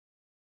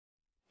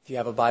you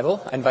have a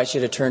Bible, I invite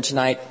you to turn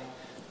tonight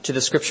to the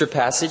scripture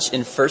passage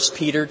in 1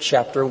 Peter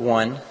chapter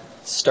 1,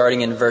 starting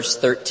in verse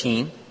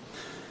 13.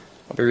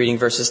 I'll be reading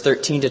verses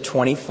 13 to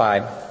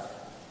 25.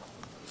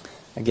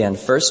 Again,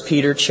 1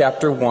 Peter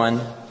chapter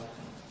 1,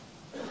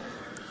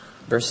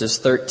 verses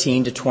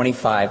 13 to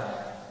 25.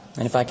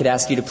 And if I could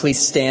ask you to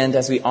please stand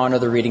as we honor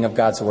the reading of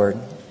God's Word.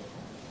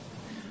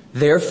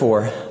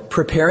 Therefore,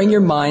 preparing your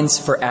minds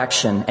for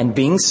action and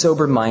being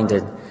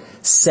sober-minded,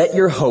 set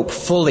your hope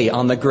fully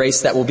on the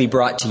grace that will be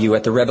brought to you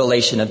at the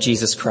revelation of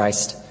Jesus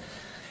Christ.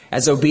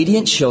 As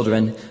obedient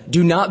children,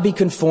 do not be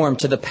conformed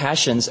to the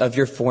passions of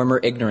your former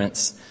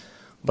ignorance.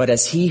 But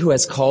as he who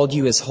has called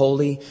you is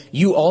holy,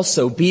 you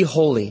also be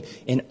holy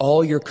in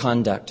all your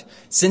conduct.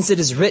 Since it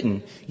is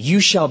written,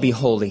 you shall be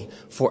holy,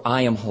 for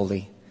I am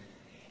holy.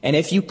 And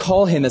if you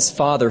call him as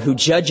Father who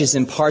judges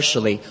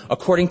impartially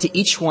according to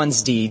each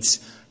one's deeds,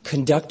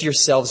 conduct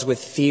yourselves with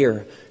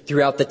fear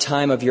throughout the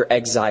time of your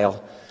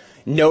exile,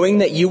 knowing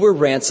that you were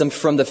ransomed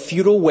from the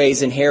futile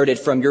ways inherited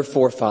from your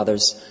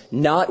forefathers,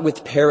 not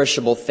with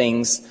perishable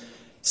things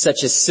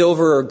such as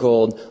silver or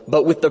gold,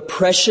 but with the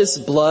precious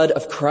blood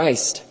of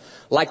Christ,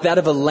 like that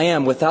of a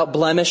lamb without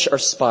blemish or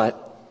spot.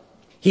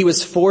 He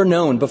was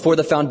foreknown before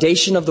the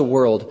foundation of the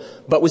world,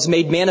 but was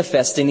made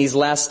manifest in these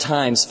last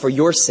times for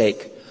your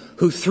sake,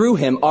 who through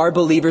him are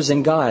believers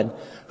in God,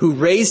 who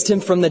raised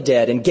him from the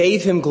dead and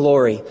gave him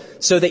glory,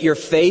 so that your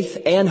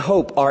faith and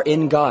hope are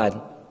in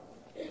God.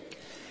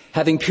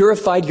 Having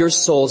purified your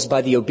souls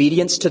by the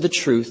obedience to the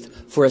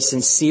truth for a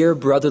sincere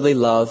brotherly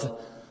love,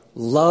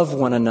 love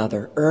one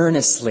another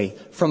earnestly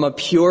from a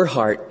pure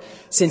heart,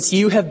 since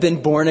you have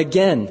been born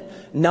again,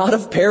 not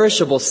of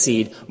perishable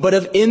seed, but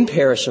of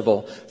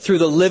imperishable, through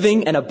the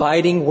living and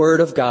abiding word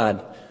of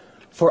God.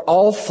 For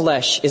all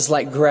flesh is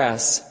like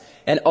grass,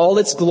 and all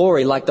its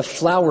glory like the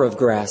flower of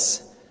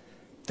grass.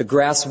 The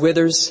grass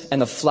withers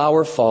and the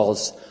flower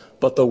falls,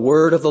 but the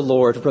word of the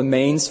Lord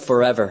remains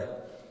forever.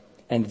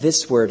 And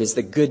this word is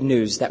the good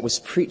news that was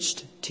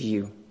preached to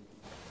you.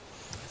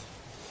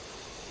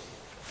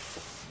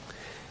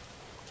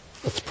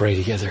 Let's pray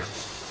together.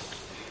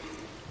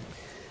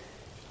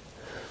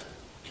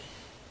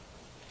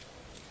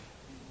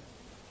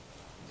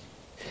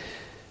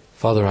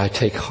 Father, I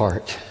take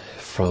heart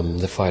from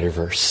the fighter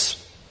verse.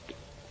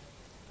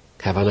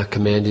 Have I not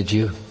commanded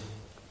you?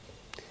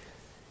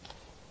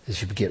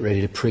 As you get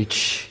ready to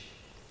preach,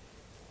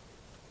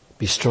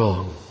 be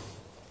strong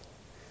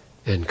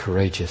and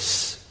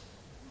courageous.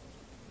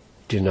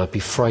 Do not be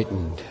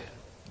frightened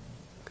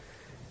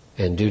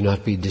and do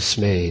not be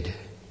dismayed.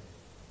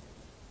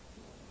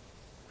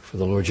 For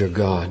the Lord your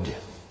God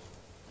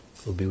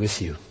will be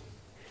with you.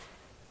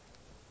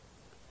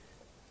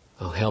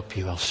 I'll help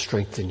you. I'll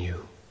strengthen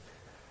you.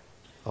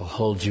 I'll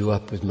hold you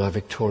up with my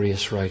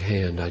victorious right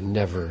hand. I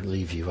never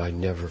leave you. I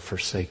never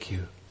forsake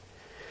you.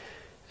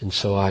 And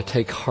so I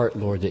take heart,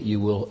 Lord, that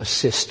you will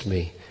assist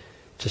me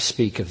to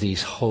speak of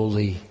these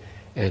holy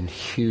and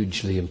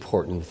hugely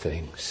important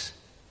things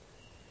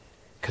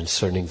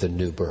concerning the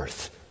new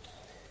birth.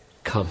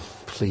 Come,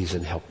 please,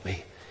 and help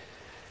me.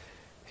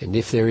 And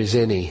if there is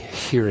any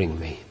hearing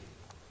me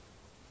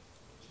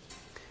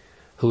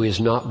who is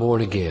not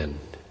born again,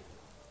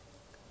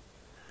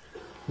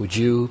 would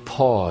you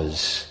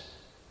pause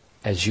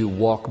as you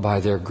walk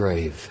by their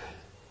grave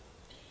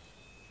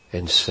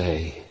and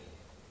say,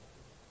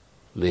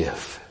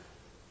 live.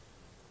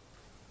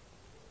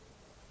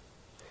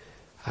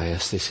 I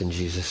ask this in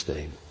Jesus'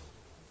 name.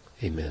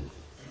 Amen.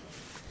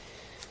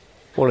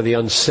 One of the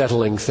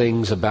unsettling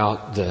things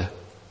about the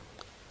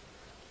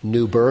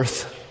new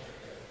birth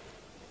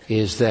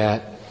is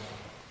that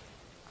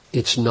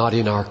it's not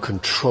in our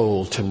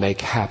control to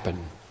make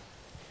happen.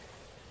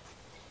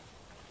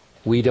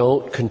 We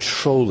don't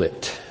control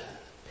it.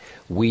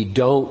 We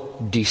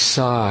don't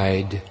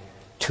decide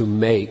to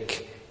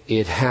make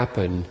it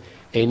happen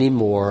any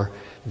more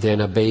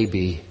than a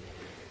baby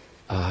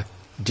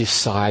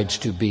decides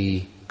to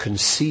be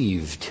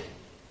conceived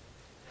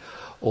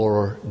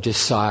or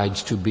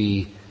decides to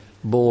be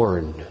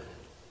born.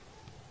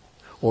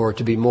 Or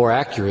to be more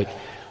accurate,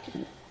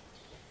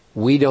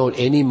 we don't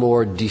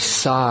anymore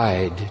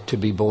decide to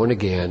be born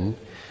again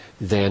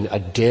than a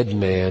dead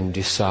man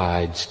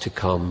decides to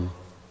come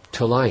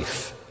to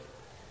life.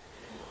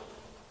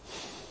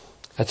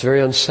 That's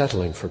very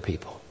unsettling for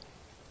people.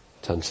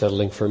 It's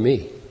unsettling for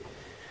me.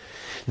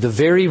 The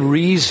very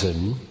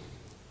reason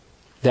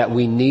that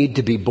we need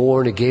to be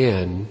born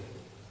again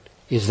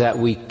is that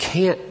we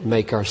can't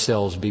make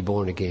ourselves be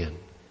born again.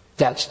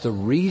 That's the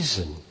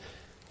reason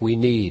we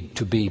need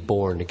to be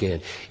born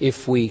again.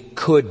 If we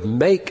could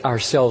make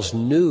ourselves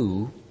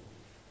new,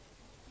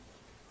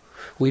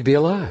 we'd be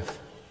alive.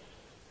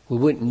 We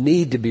wouldn't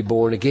need to be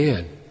born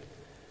again.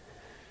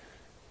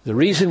 The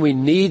reason we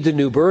need the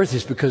new birth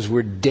is because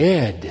we're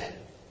dead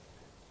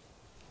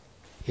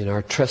in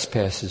our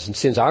trespasses and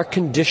sins. Our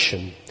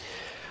condition,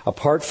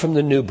 apart from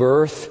the new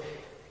birth,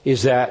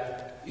 is that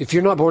if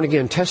you're not born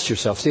again, test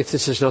yourself. See if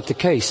this is not the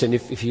case. And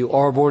if you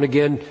are born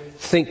again,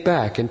 think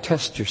back and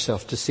test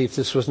yourself to see if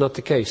this was not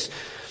the case.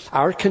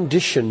 Our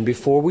condition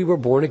before we were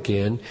born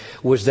again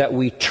was that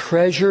we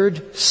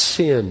treasured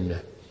sin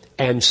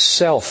and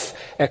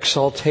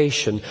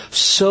self-exaltation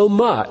so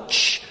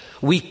much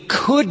we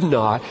could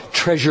not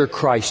treasure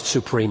Christ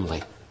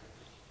supremely.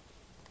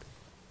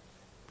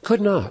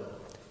 Could not.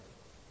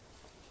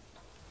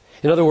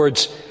 In other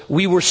words,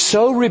 we were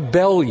so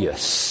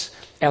rebellious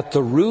at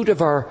the root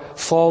of our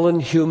fallen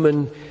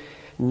human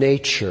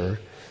nature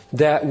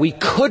that we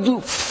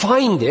couldn't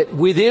find it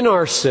within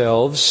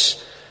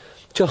ourselves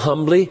to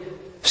humbly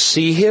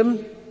see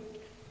Him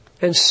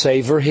and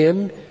savor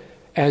Him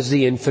as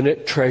the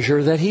infinite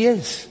treasure that He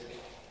is.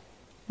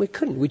 We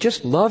couldn't. We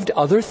just loved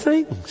other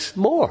things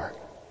more.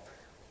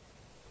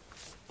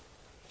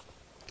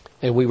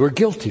 And we were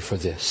guilty for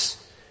this.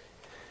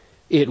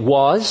 It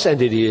was,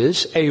 and it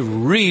is, a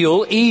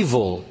real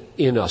evil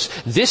in us.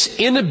 This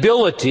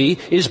inability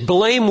is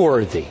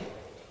blameworthy.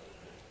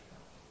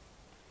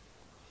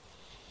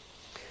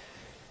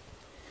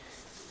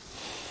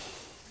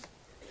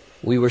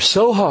 We were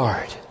so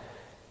hard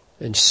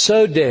and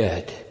so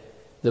dead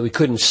that we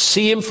couldn't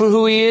see Him for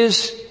who He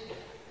is,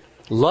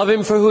 love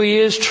Him for who He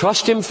is,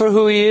 trust Him for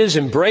who He is,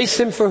 embrace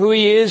Him for who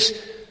He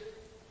is.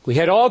 We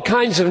had all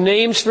kinds of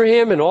names for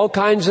Him and all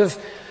kinds of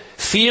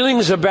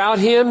feelings about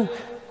Him,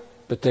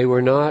 but they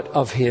were not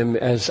of Him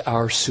as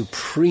our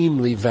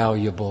supremely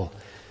valuable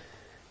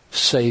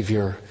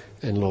Savior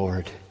and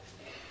Lord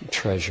and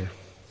treasure.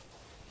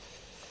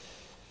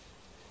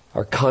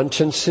 Our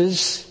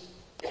consciences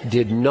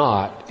did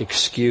not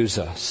excuse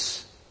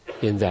us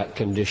in that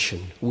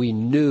condition. We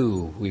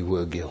knew we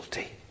were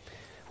guilty.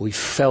 We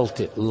felt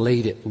it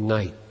late at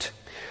night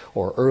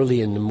or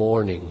early in the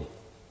morning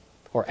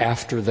or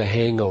after the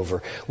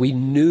hangover. We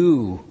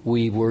knew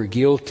we were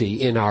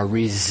guilty in our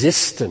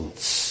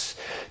resistance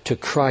to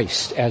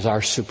Christ as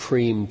our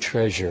supreme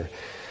treasure.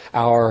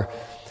 Our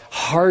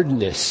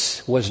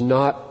hardness was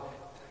not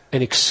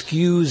an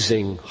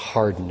excusing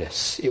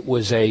hardness. It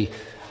was a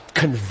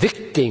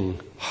convicting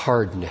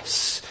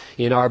hardness.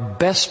 In our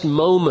best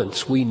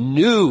moments, we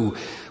knew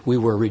we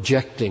were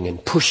rejecting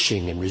and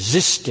pushing and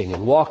resisting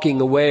and walking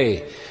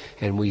away.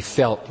 And we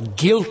felt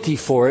guilty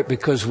for it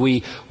because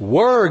we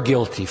were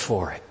guilty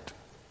for it.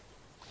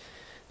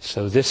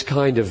 So this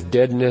kind of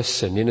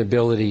deadness and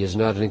inability is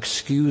not an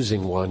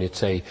excusing one.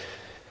 It's a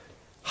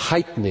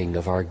heightening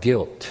of our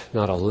guilt,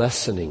 not a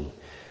lessening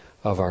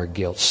of our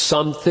guilt.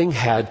 Something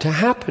had to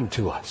happen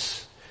to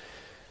us.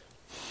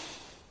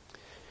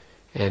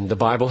 And the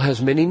Bible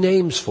has many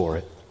names for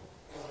it.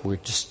 We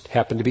just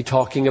happen to be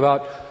talking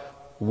about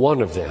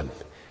one of them,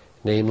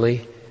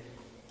 namely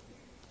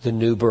the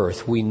new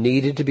birth. We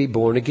needed to be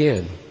born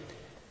again.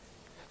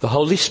 The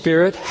Holy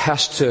Spirit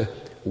has to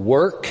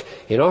work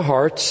in our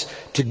hearts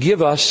to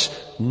give us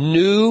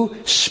new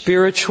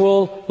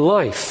spiritual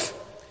life.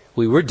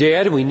 We were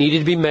dead and we needed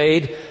to be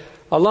made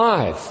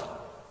alive.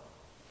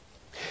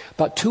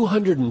 About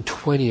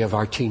 220 of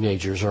our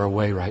teenagers are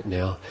away right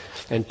now,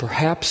 and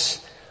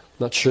perhaps,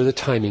 not sure the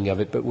timing of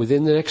it, but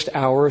within the next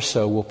hour or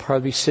so we'll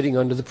probably be sitting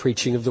under the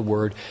preaching of the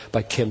Word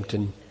by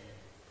Kempton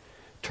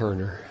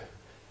Turner.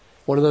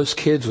 One of those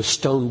kids was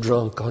stone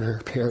drunk on her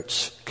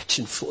parents'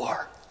 kitchen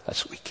floor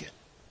last weekend.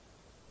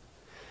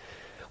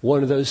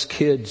 One of those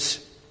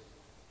kids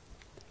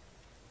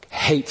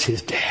hates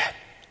his dad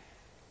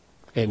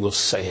and will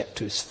say it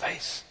to his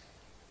face.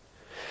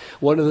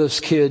 One of those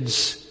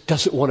kids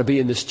doesn't want to be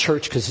in this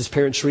church because his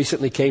parents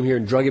recently came here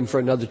and drug him for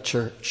another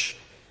church.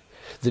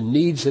 The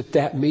needs at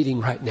that meeting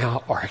right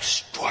now are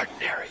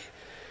extraordinary.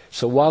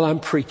 So while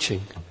I'm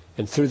preaching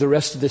and through the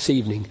rest of this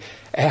evening,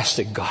 ask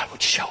that God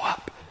would show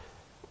up.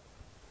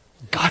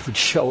 God would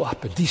show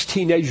up and these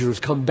teenagers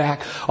would come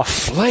back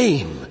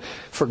aflame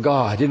for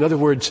God. In other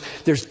words,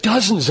 there's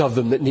dozens of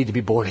them that need to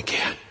be born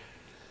again.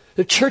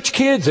 The church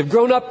kids have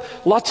grown up,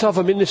 lots of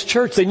them in this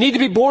church. They need to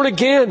be born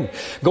again.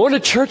 Going to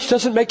church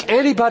doesn't make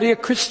anybody a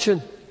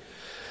Christian.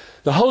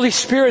 The Holy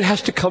Spirit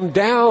has to come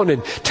down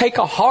and take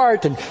a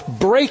heart and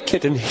break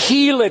it and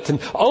heal it and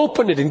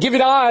open it and give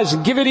it eyes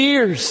and give it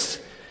ears.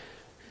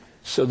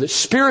 So that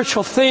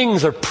spiritual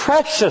things are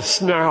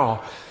precious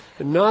now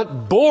and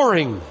not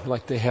boring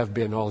like they have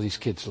been all these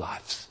kids'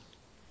 lives.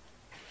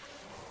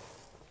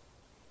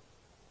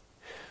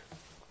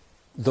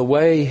 The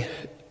way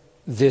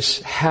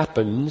this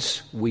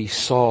happens, we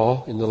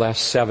saw in the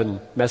last 7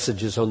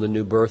 messages on the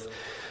new birth,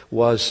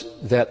 was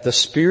that the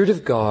Spirit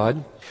of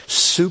God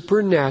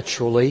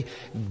supernaturally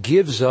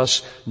gives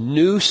us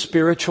new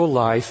spiritual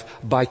life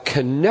by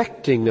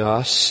connecting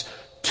us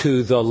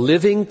to the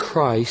living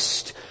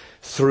Christ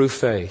through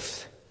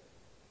faith.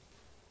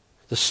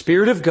 The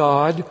Spirit of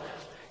God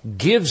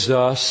gives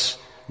us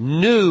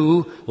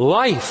new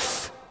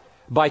life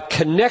by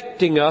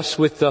connecting us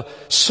with the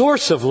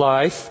source of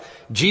life,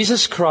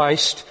 Jesus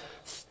Christ,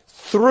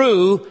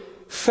 through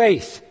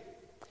faith.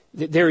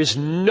 There is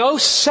no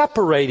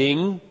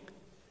separating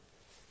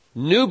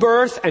new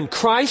birth and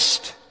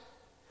Christ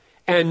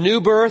and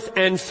new birth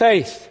and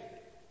faith.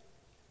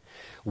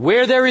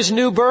 Where there is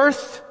new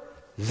birth,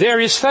 there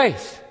is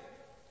faith.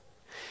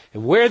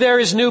 And where there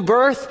is new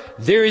birth,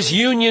 there is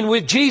union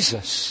with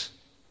Jesus.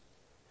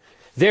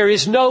 There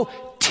is no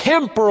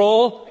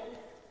temporal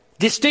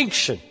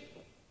distinction.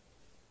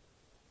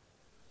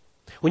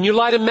 When you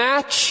light a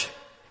match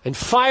and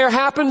fire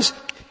happens,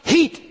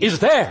 heat is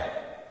there.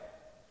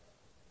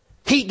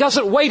 Heat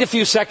doesn't wait a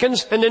few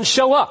seconds and then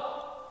show up.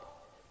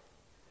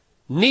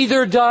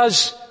 Neither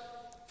does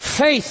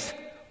faith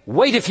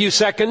wait a few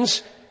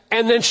seconds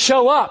and then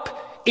show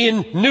up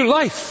in new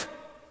life.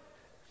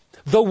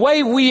 The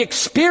way we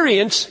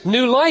experience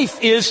new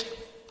life is,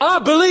 I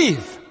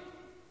believe.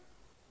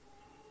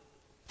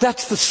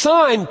 That's the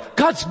sign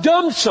God's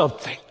done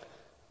something.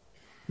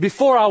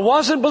 Before I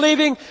wasn't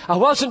believing, I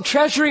wasn't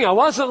treasuring, I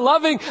wasn't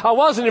loving, I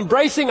wasn't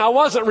embracing, I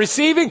wasn't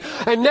receiving,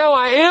 and now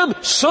I am.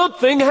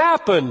 Something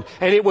happened,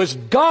 and it was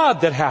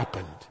God that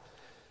happened.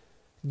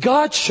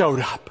 God showed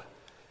up.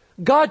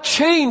 God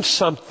changed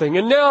something,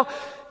 and now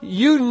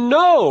you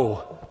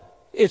know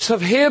it's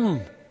of Him.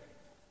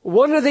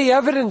 One of the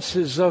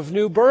evidences of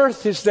new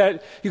birth is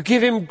that you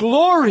give Him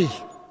glory,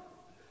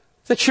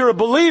 that you're a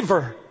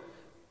believer.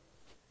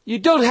 You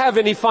don't have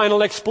any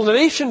final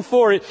explanation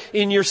for it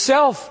in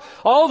yourself.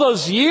 All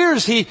those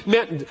years He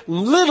meant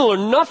little or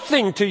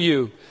nothing to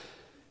you.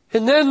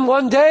 And then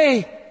one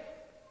day,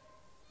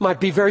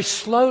 might be very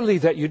slowly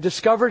that you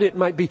discovered it,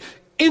 might be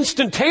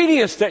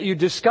instantaneous that you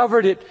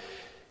discovered it.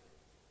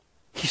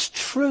 He's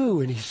true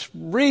and He's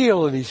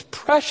real and He's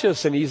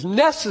precious and He's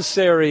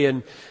necessary,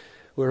 and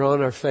we're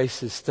on our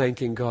faces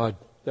thanking God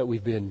that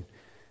we've been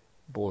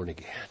born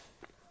again.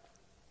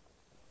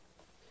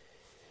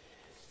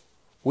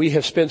 We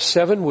have spent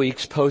 7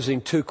 weeks posing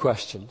 2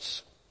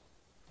 questions.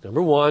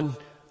 Number 1,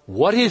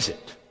 what is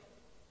it?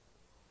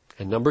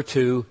 And number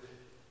 2,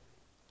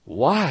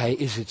 why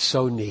is it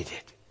so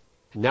needed?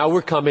 And now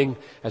we're coming,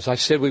 as I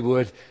said we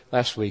would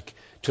last week,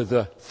 to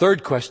the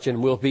 3rd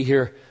question. We'll be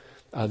here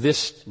and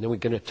then we're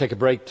going to take a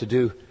break to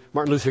do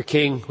Martin Luther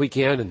King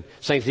weekend and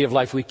Sanctity of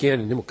Life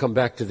weekend, and then we'll come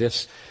back to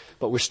this.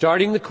 But we're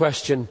starting the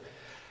question,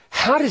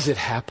 how does it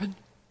happen?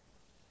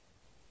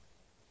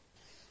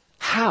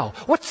 How?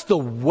 What's the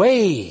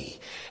way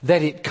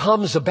that it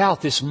comes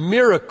about, this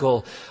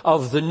miracle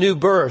of the new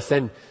birth?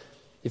 And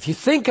if you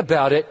think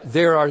about it,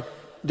 there are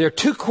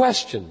 2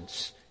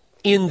 questions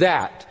in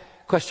that.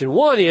 Question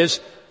 1 is,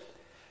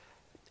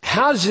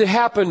 how does it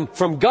happen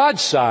from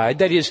God's side?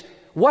 That is,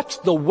 what's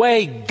the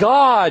way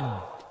God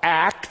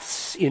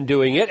acts in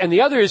doing it? And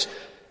the other is,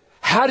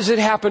 how does it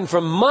happen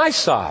from my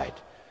side?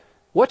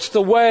 What's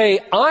the way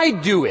I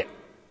do it?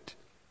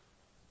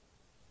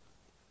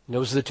 And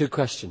those are the 2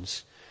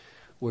 questions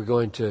we're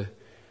going to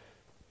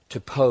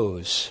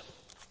pose.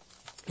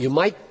 You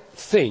might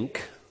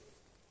think,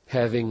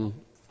 having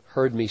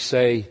heard me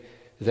say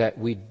that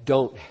we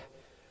don't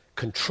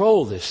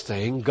control this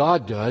thing,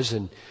 God does,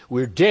 and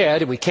we're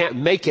dead and we can't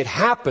make it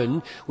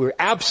happen. We're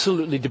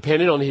absolutely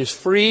dependent on His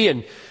free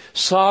and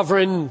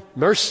sovereign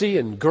mercy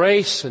and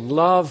grace and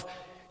love.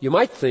 You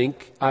might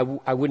think I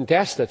wouldn't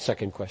ask that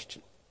second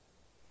question.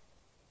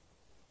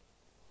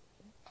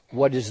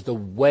 What is the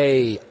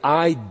way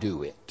I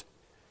do it?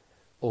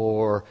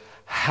 Or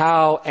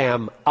how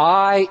am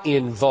I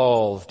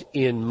involved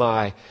in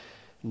my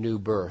new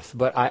birth?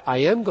 But I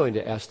am going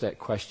to ask that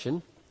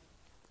question,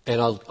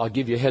 and I'll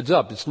give you a heads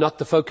up. It's not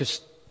the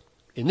focus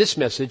in this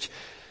message,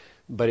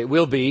 but it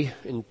will be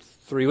in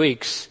 3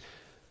 weeks.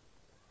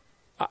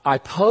 I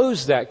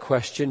pose that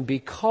question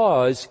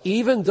because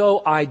even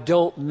though I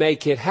don't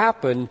make it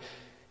happens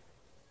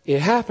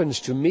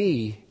to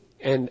me,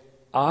 and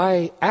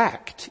I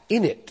act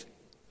in it.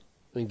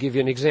 Let me give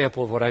you an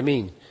example of what I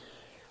mean.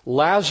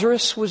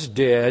 Lazarus was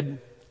dead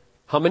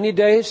how many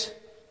days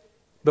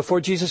before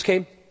Jesus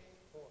came?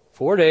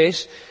 4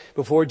 days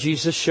before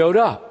Jesus showed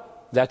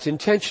up. That's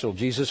intentional.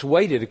 Jesus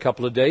waited a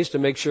couple of days to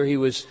make sure he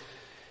was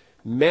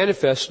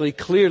manifestly,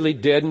 clearly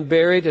dead and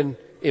buried and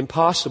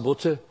impossible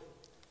to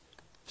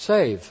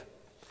save.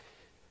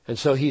 And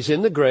so He's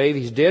in the grave.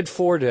 He's dead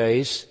 4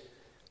 days.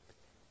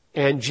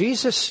 And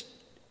Jesus,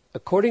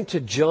 according to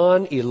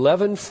John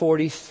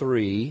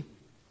 11:43,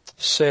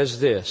 says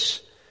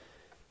this,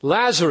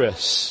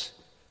 Lazarus,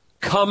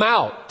 come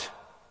out.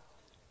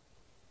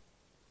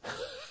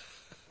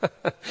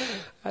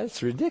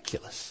 That's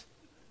ridiculous,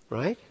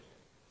 right?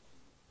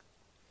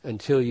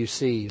 Until you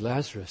see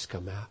Lazarus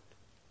come out.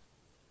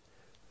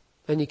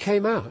 And he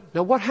came out.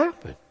 Now what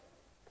happened?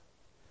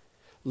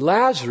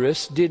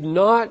 Lazarus did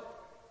not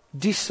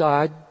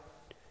decide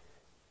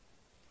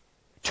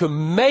to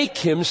make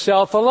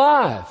himself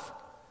alive.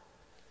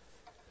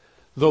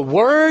 The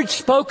word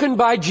spoken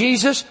by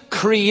Jesus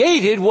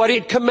created what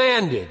it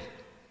commanded.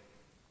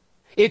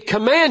 It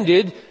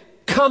commanded,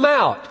 come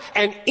out.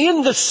 And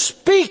in the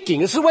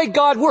speaking, this is the way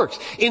God works.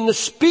 In the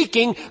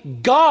speaking,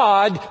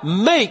 God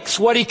makes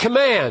what He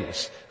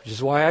commands. Which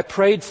is why I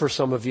prayed for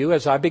some of you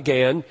as I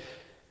began.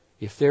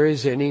 If there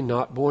is any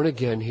not born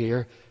again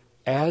here,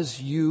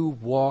 as you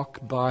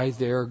walk by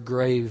their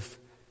grave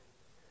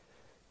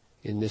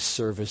in this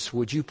service,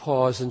 would you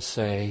pause and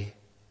say,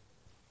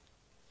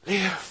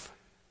 live.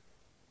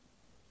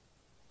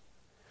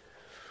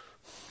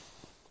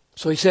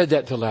 So He said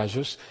that to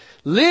Lazarus.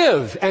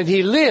 Live, and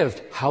he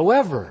lived.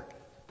 However,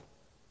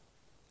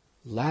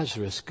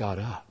 Lazarus got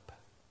up.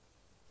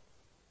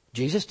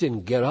 Jesus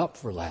didn't get up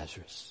for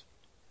Lazarus.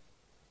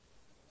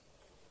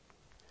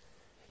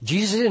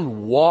 Jesus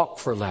didn't walk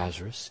for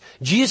Lazarus.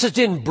 Jesus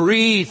didn't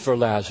breathe for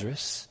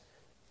Lazarus.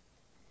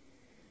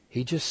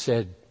 He just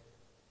said,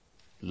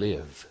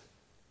 live.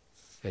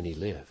 And he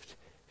lived.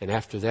 And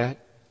after that,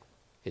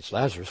 it's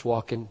Lazarus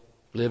walking,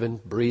 living,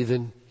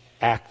 breathing,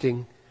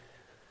 acting.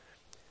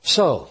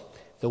 So,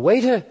 the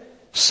way to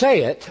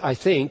say it, I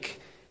think,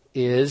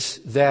 is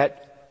that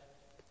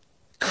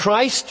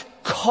Christ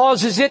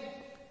causes it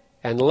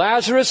and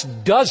Lazarus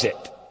does it.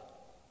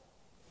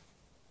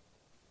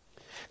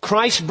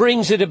 Christ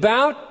brings it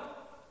about,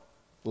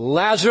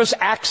 Lazarus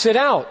acts it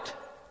out.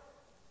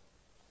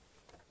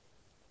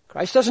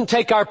 Christ doesn't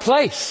take our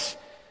place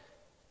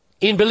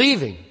in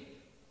believing,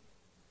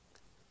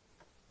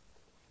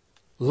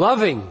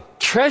 loving,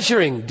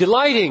 treasuring,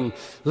 delighting,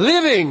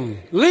 living,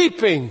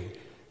 leaping.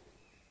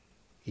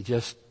 He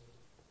just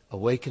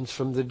awakens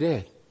from the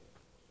dead.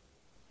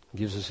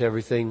 Gives us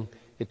everything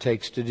it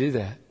takes to do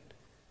that.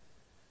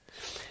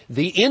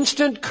 The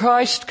instant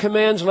Christ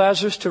commands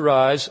Lazarus to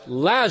rise,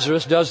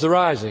 Lazarus does the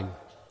rising.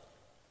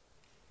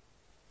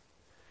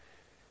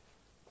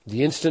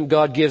 The instant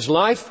God gives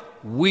life,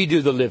 we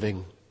do the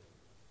living.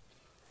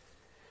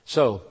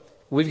 So,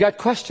 we've got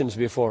questions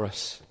before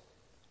us.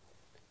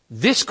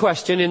 This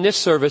question in this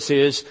service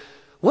is,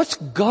 what's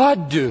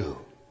God do?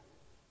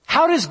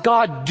 How does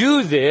God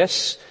do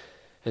this?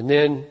 And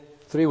then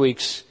 3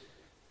 weeks,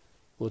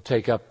 we'll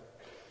take up,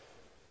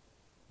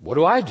 what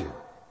do I do?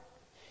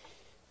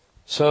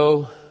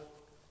 So,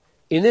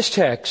 in this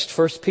text,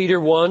 1 Peter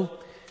 1,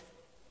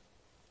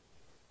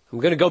 I'm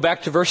going to go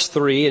back to verse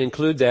 3 and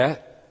include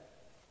that.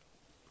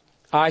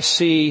 I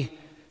see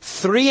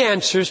 3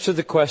 answers to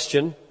the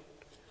question,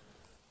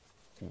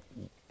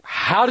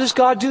 how does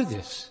God do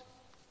this?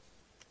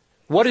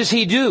 What does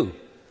He do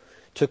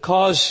to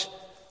cause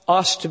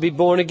us to be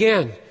born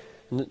again?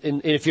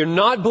 And if you're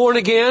not born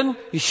again,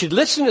 you should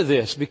listen to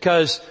this,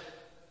 because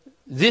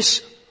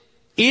this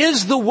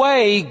is the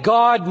way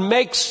God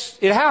makes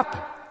it happen.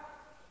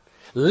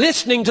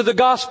 Listening to the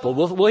gospel.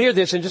 We'll hear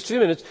this in just a few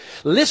minutes.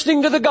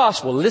 Listening to the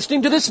gospel,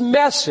 listening to this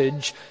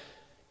message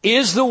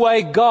is the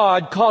way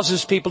God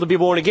causes people to be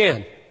born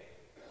again.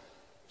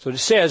 So it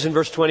says in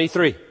verse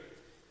 23.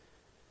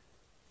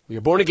 We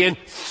are born again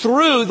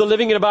through the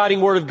living and abiding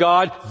Word of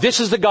God. This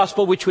is the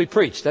gospel which we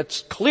preach.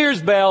 That's clear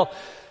as bell.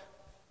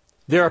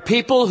 There are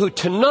people who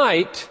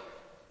today,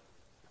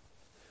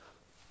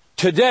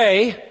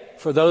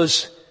 for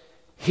those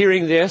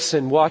hearing this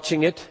and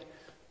watching it,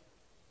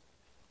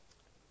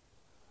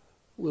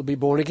 will be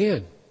born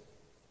again.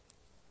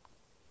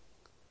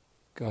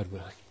 God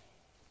willing.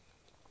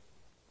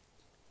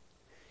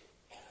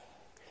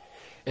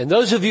 And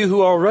those of you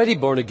who are already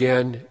born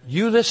again,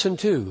 you listen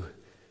too.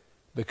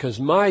 Because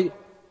my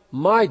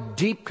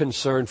deep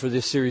concern for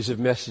this series of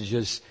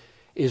messages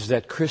is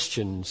that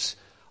Christians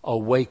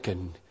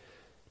awaken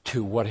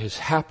to what has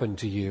happened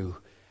to you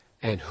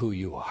and who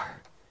you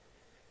are.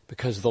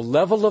 Because the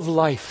level of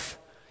life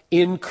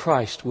in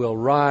Christ will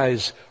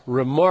rise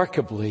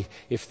remarkably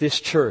if this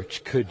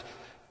church could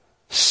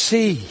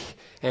see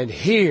and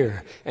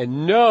hear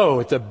and know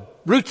at the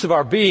roots of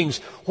our beings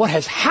what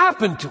has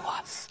happened to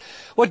us,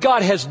 what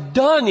God has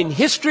done in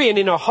history and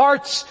in our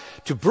hearts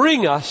to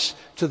bring us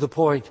to the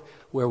point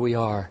where we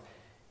are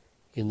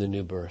in the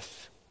new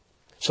birth.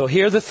 So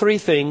here are the 3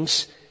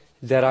 things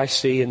that I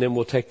see, and then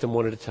we'll take them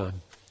one at a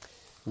time.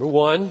 Number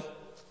 1,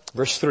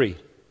 verse 3.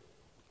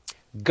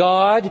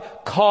 God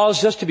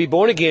caused us to be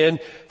born again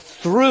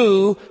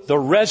through the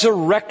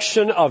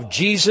resurrection of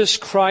Jesus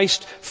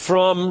Christ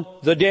from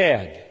the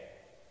dead.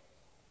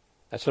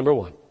 That's number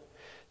 1.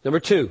 Number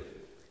 2,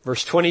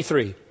 verse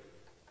 23.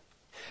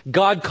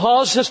 God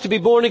caused us to be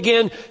born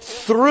again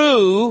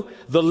through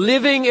the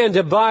living and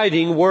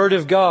abiding Word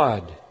of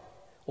God.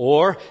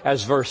 Or,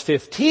 as verse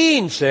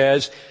 15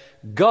 says,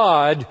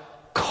 God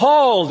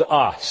called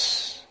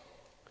us.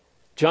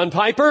 John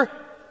Piper,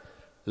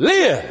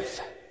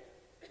 live.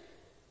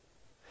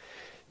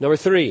 Number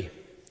 3,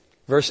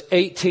 verse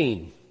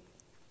 18.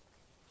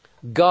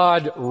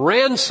 God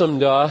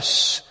ransomed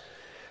us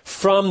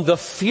from the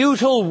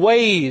futile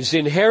ways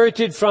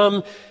inherited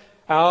from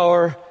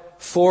our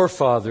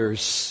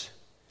forefathers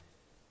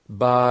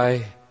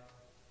by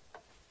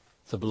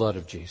the blood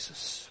of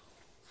Jesus.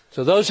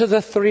 So those are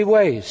the 3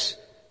 ways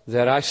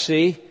that I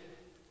see.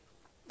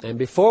 And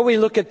before we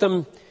look at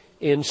them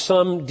in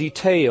some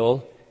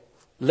detail,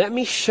 let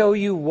me show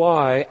you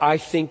why I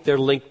think they're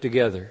linked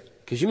together.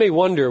 Because you may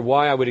wonder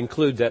why I would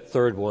include that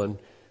 3rd one,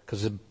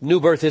 because the new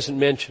birth isn't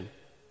mentioned.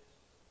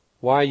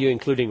 Why are you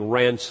including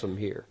ransom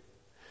here?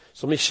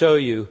 So let me show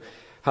you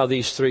how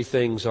these 3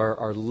 things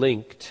are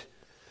linked.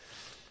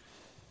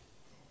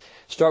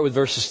 Start with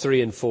verses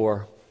 3 and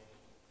 4.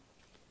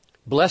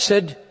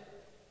 Blessed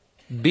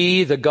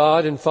be the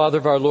God and Father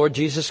of our Lord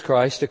Jesus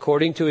Christ.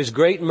 According to His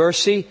great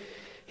mercy,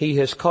 He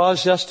has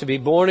caused us to be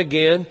born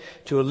again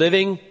to a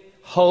living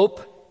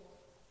hope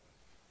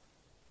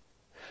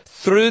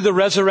through the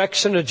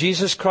resurrection of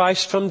Jesus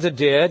Christ from the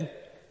dead,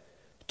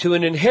 to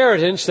an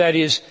inheritance that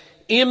is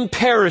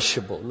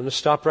imperishable. I'm going to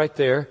stop right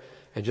there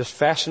and just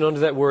fasten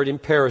onto that word,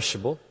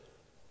 imperishable.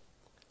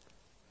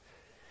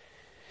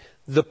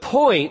 The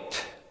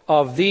point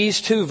of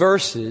these two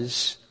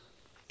verses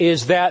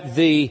is that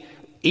the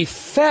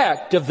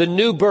effect of the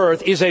new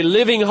birth is a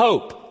living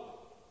hope.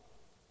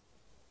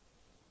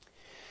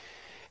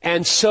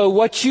 And so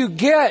what you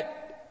get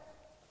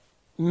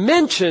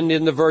mentioned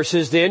in the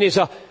verses then is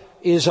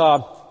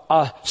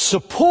a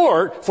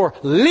support for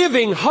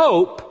living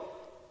hope.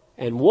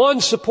 And one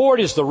support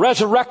is the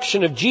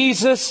resurrection of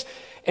Jesus,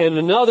 and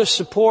another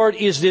support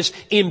is this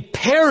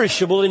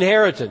imperishable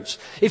inheritance.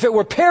 If it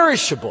were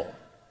perishable,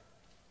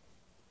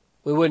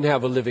 we wouldn't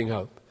have a living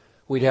hope.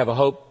 We'd have a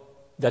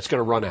hope that's going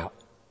to run out.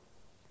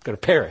 It's going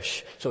to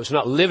perish. So it's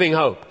not living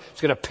hope. It's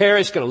going to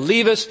perish. It's going to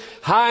leave us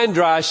high and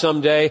dry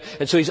someday.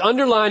 And so he's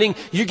underlining,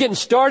 you're getting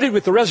started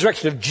with the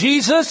resurrection of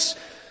Jesus,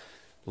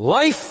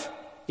 life,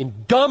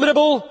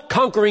 indomitable,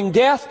 conquering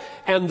death,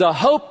 and the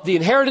hope, the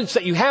inheritance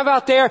that you have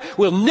out there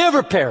will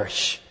never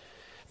perish.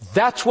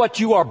 That's what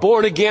you are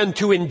born again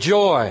to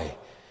enjoy.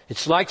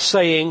 It's like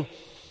saying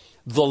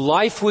the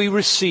life we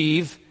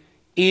receive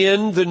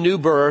in the new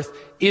birth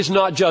is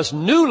not just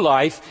new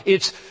life,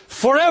 it's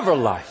forever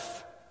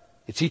life.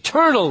 It's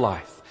eternal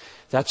life.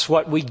 That's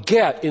what we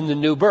get in the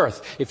new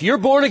birth. If you're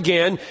born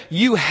again,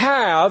 you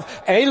have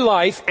a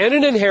life and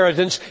an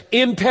inheritance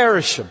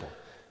imperishable.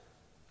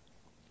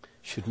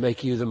 Should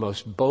make you the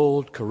most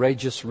bold,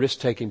 courageous,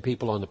 risk-taking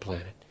people on the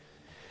planet.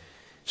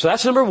 So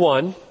that's number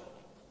one.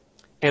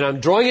 And I'm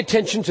drawing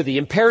attention to the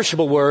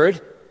imperishable word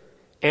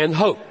and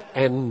hope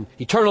and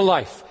eternal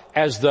life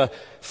as the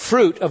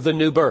fruit of the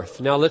new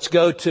birth. Now let's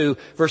go to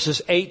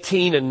verses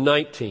 18 and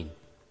 19.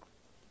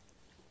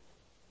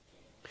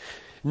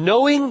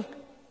 Knowing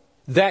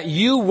that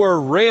you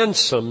were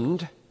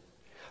ransomed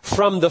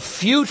from the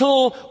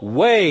futile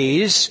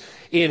ways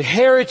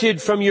inherited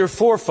from your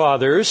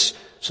forefathers.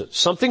 So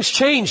something's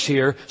changed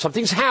here.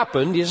 Something's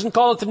happened. He doesn't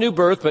call it the new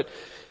birth, but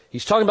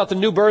he's talking about the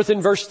new birth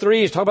in verse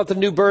 3. He's talking about the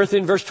new birth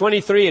in verse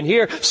 23. And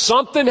here,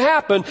 something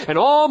happened, and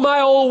all my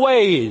old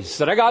ways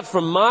that I got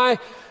from my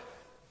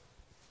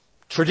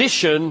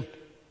tradition,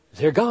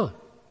 they're gone.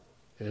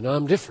 And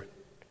I'm different.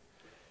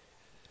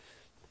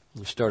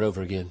 Let's start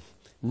over again.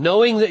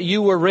 Knowing that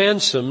you were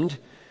ransomed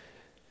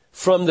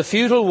from the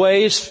futile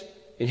ways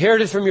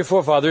inherited from your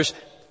forefathers.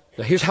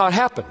 Now here's how it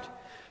happened.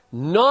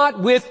 Not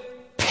with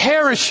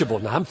perishable.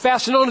 Now I'm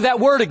fastening on to that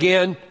word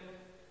again,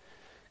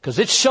 because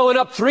it's showing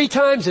up 3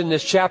 times in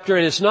this chapter,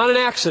 and it's not an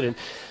accident.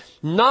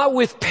 Not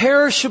with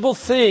perishable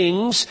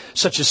things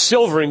such as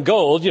silver and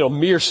gold,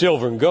 mere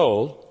silver and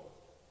gold,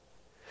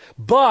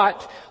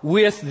 but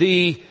with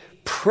the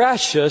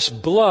precious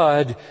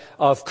blood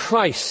of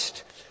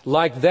Christ,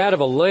 like that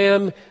of a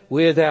lamb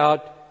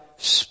without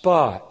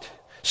spot.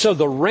 So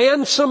the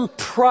ransom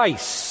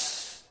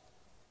price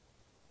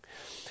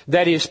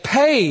that is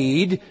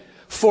paid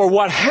for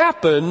what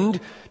happened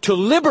to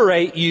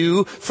liberate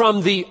you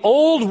from the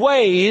old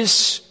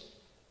ways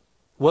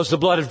was the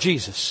blood of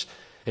Jesus.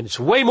 And it's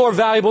way more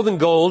valuable than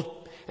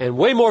gold and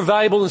way more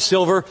valuable than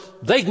silver.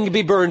 They can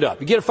be burned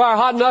up. You get a fire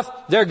hot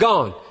enough, they're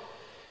gone.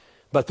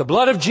 But the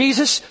blood of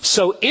Jesus,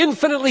 so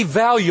infinitely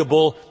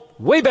valuable,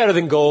 way better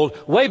than gold,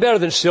 way better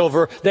than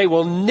silver. They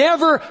will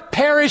never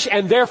perish,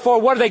 and therefore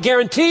what do they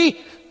guarantee?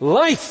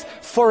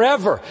 Life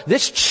forever.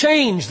 This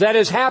change that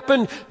has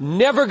happened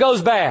never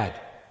goes bad.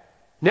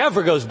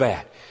 Never goes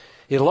bad.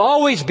 It'll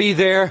always be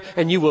there,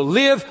 and you will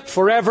live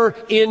forever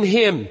in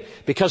Him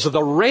because of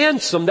the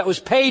ransom that was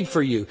paid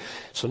for you.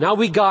 So now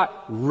we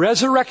got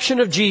resurrection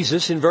of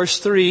Jesus in verse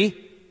 3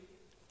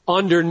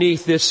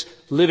 underneath this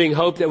living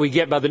hope that we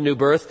get by the new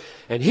birth.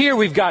 And here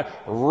we've got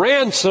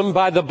ransom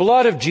by the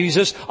blood of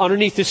Jesus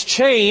underneath this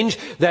change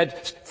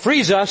that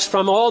frees us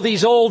from all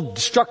these old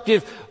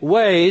destructive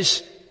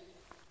ways.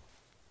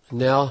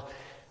 Now,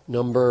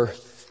 number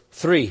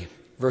 3,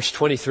 verse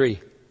 23.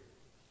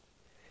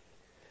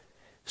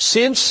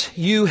 Since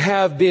you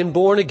have been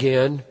born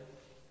again,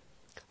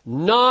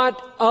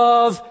 not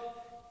of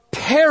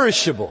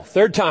perishable.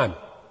 Third time.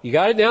 You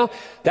got it now?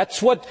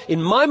 That's what,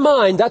 in my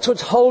mind, that's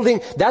what's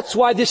holding, that's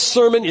why this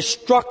sermon is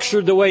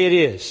structured the way it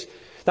is.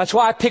 That's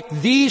why I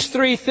picked these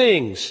 3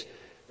 things.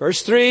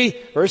 Verse 3,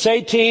 verse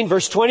 18,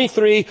 verse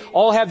 23,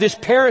 all have this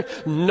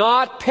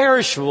not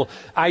perishable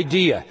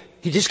idea.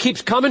 He just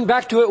keeps coming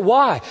back to it.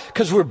 Why?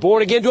 Because we're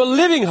born again to a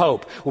living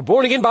hope. We're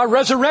born again by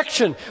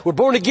resurrection. We're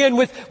born again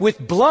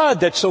with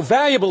blood that's so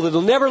valuable that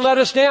it'll never let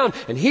us down.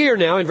 And here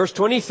now in verse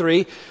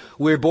 23,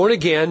 we're born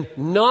again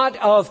not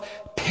of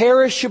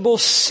perishable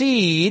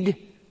seed.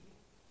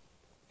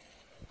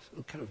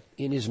 Kind of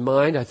in his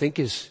mind, I think,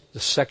 is the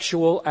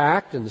sexual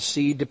act and the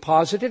seed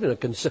deposited and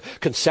a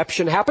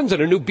conception happens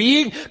and a new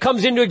being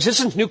comes into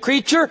existence, new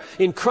creature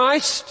in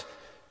Christ.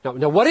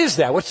 Now what is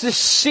that? What's this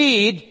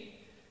seed?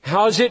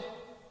 How is it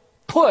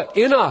put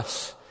in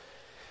us?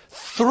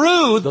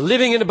 Through the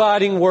living and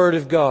abiding Word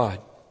of God.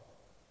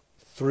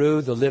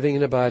 Through the living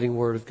and abiding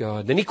Word of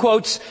God. Then he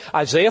quotes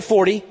Isaiah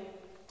 40,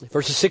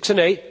 verses 6 and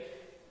 8.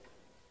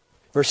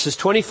 Verses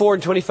 24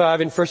 and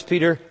 25 in 1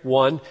 Peter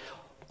 1.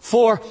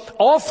 For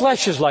all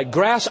flesh is like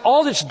grass,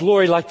 all its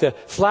glory like the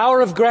flower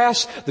of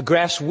grass. The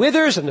grass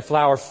withers and the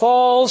flower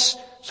falls.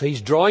 So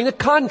he's drawing a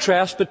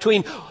contrast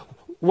between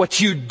what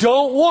you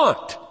don't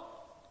want.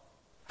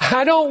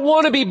 I don't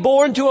want to be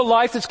born to a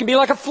life that's going to be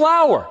like a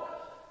flower.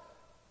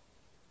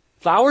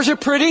 Flowers are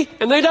pretty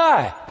and they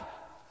die.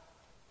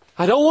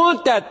 I don't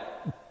want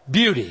that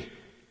beauty.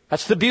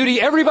 That's the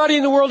beauty everybody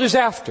in the world is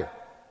after.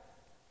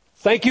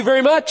 Thank you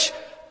very much.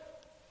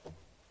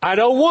 I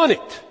don't want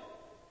it.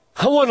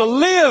 I want to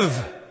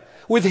live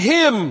with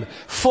Him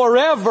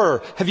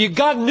forever. Have you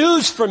got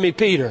news for me,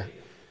 Peter?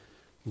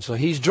 And so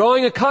he's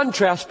drawing a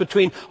contrast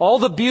between all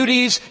the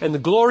beauties and the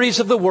glories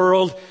of the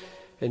world.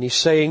 And he's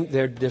saying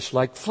they're just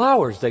like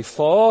flowers. They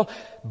fall.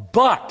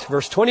 But,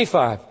 verse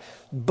 25,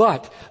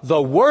 but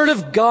the Word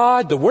of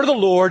God, the Word of the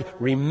Lord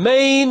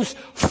remains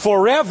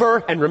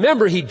forever. And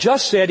remember, he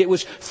just said it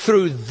was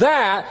through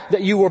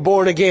that you were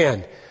born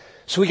again.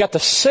 So we got the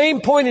same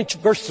point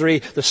in verse 3,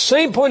 the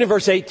same point in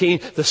verse 18,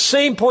 the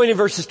same point in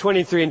verses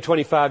 23 and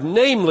 25.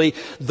 Namely,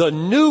 the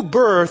new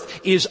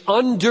birth is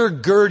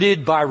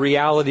undergirded by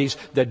realities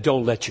that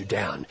don't let you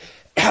down.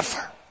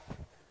 Ever.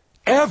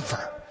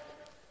 Ever.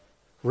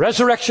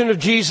 Resurrection of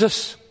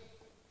Jesus.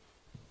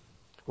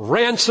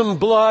 Ransom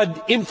blood,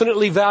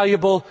 infinitely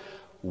valuable.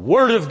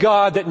 Word of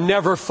God that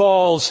never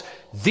falls.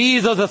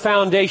 These are the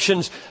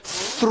foundations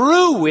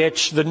through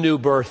which the new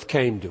birth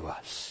came to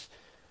us.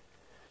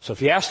 So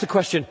if you ask the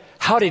question,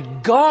 how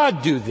did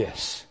God do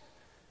this?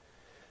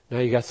 Now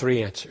you got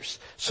three answers.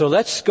 So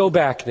let's go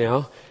back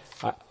now.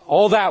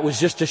 All that was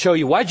just to show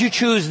you, why'd you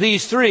choose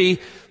these three?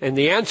 And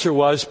the answer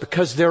was,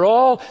 because they're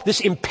all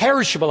this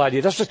imperishable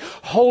idea. That's just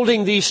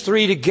holding these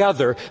three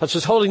together. That's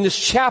just holding this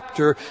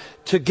chapter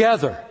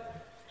together.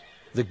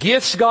 The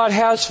gifts God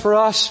has for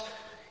us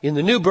in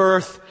the new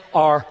birth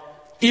are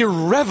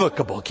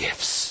irrevocable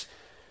gifts.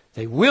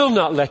 They will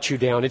not let you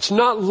down. It's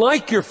not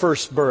like your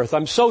first birth.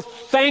 I'm so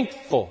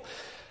thankful.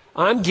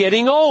 I'm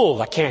getting old.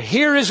 I can't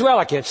hear as well.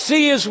 I can't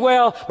see as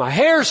well. My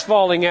hair's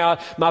falling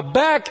out. My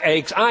back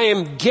aches. I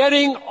am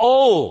getting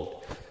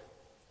old.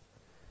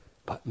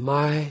 But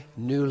my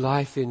new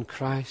life in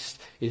Christ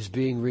is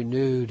being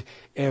renewed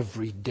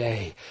every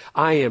day.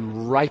 I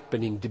am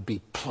ripening to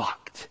be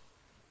plucked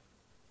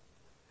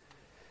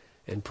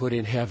and put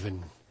in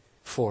heaven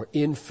for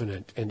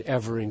infinite and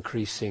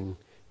ever-increasing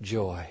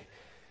joy.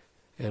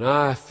 And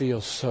I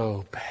feel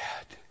so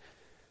bad.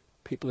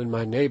 People in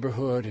my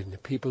neighborhood and the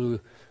people who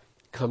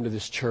come to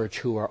this church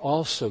who are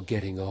also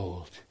getting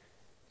old,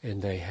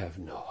 and they have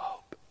no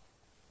hope.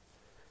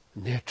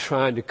 And they're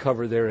trying to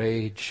cover their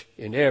age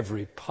in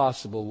every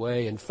possible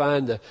way and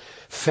find the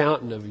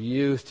fountain of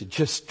youth to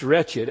just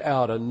stretch it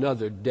out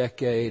another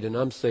decade. And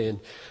I'm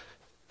saying,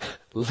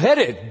 let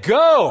it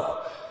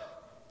go.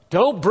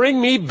 Don't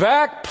bring me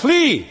back,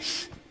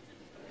 please.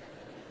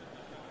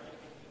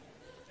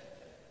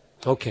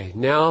 Okay,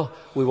 now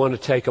we want to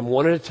take them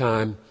one at a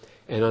time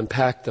and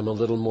unpack them a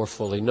little more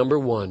fully. Number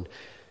one,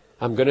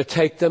 I'm going to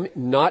take them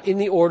not in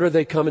the order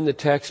they come in the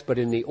text, but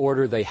in the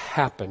order they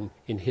happen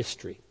in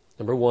history.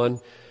 Number one,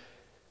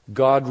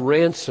 God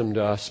ransomed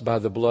us by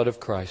the blood of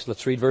Christ.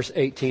 Let's read verse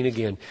 18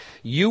 again.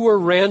 You were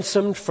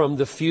ransomed from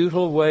the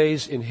futile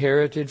ways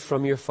inherited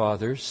from your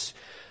fathers,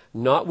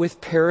 not with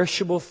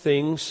perishable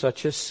things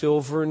such as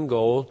silver and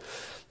gold,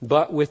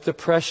 but with the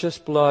precious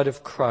blood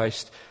of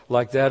Christ,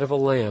 like that of a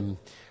lamb,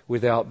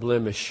 without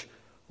blemish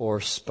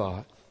or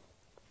spot.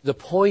 The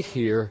point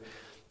here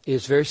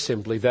is very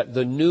simply that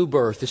the new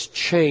birth, this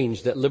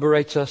change that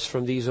liberates us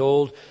from these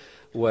old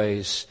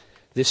ways,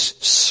 this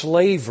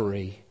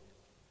slavery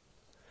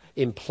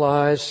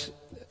implies,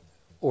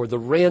 or the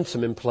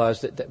ransom implies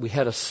that we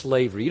had a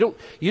slavery.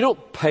 You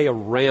don't pay a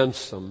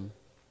ransom.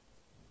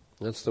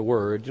 That's the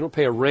word. You don't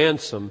pay a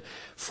ransom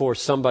for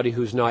somebody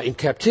who's not in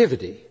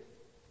captivity.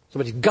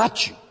 Somebody's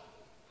got you.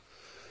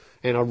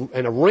 And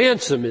a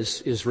ransom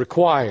is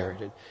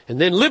required. And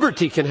then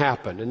liberty can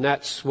happen. And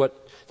that's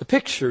what the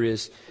picture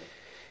is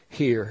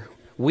here.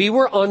 We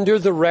were under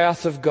the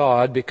wrath of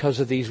God because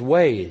of these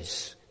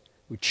ways.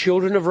 We're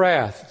children of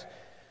wrath.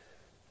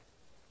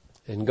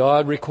 And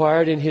God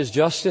required in His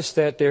justice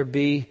that there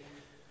be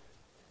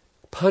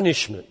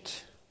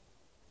punishment.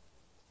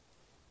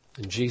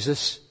 And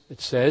Jesus, it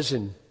says,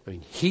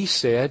 He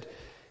said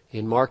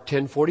in Mark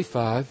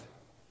 10:45,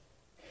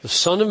 the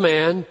Son of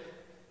Man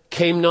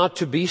came not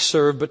to be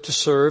served, but to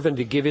serve and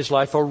to give His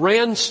life a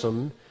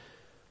ransom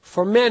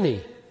for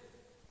many.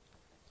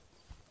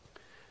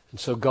 And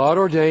so God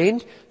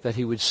ordained that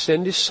He would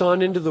send His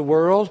Son into the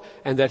world,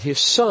 and that His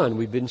Son,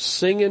 we've been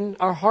singing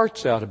our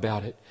hearts out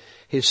about it,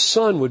 His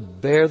Son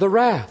would bear the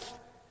wrath,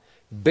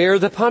 bear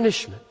the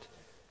punishment.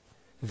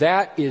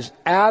 That is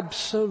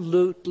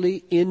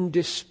absolutely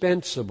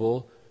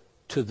indispensable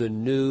to the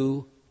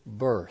new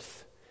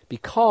birth,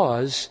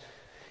 because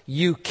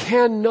you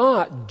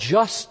cannot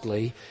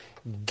justly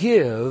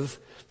give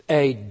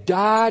a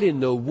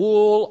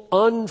dyed-in-the-wool,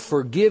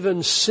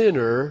 unforgiven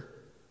sinner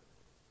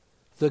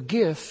the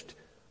gift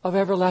of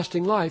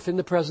everlasting life in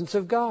the presence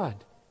of God.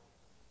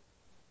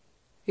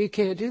 You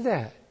can't do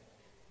that.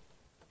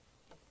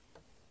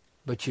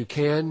 But you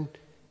can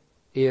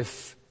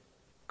if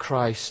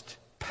Christ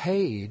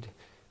paid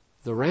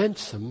the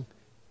ransom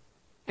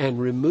and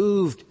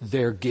removed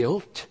their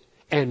guilt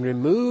and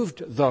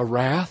removed the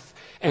wrath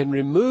and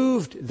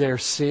removed their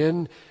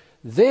sin.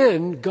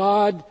 Then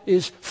God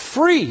is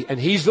free, and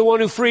He's the one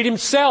who freed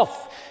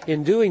Himself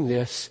in doing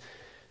this,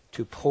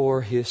 to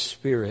pour His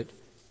Spirit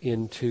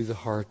into the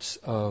hearts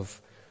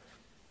of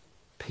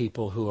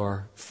people who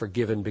are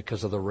forgiven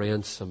because of the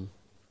ransom.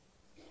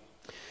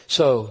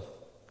 So,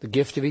 the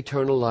gift of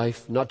eternal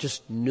life, not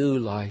just new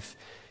life,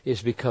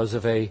 is because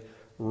of a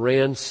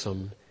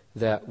ransom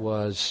that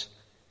was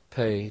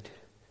paid.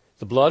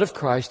 The blood of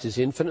Christ is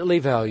infinitely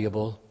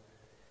valuable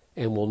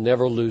and will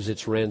never lose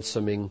its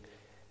ransoming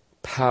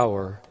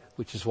power,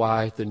 which is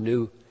why the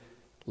new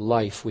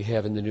life we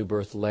have in the new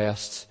birth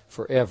lasts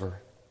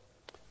forever.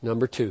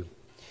 Number 2,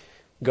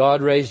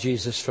 God raised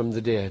Jesus from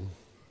the dead.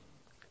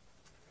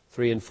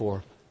 3 and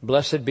 4.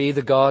 Blessed be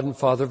the God and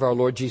Father of our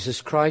Lord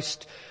Jesus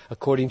Christ.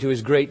 According to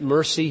His great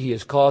mercy, He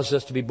has caused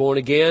us to be born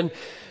again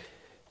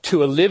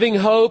to a living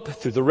hope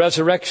through the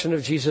resurrection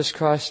of Jesus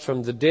Christ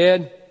from the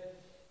dead,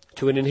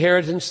 to an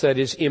inheritance that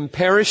is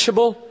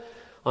imperishable,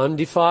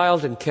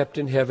 undefiled, and kept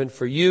in heaven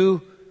for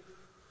you,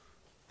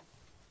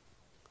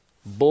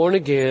 born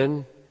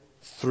again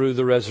through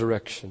the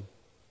resurrection.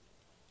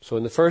 So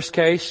in the first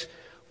case,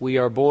 we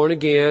are born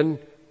again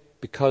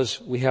because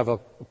we have a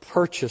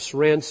purchase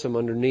ransom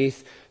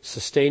underneath,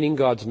 sustaining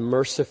God's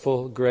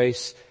merciful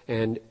grace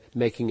and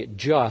making it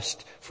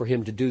just for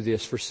Him to do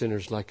this for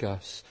sinners like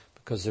us,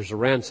 because there's a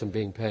ransom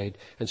being paid.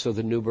 And so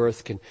the new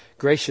birth can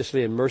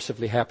graciously and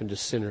mercifully happen to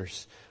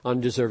sinners,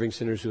 undeserving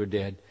sinners who are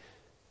dead.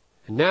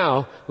 And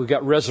now we've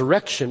got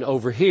resurrection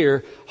over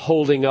here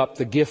holding up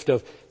the gift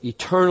of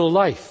eternal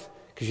life.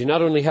 Because you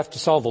not only have to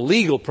solve a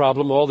legal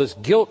problem, all this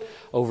guilt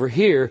over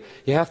here,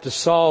 you have to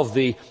solve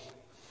the,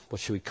 what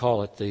should we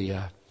call it,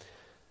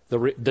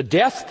 the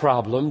death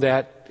problem,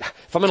 that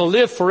if I'm going to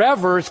live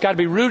forever, it's got to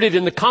be rooted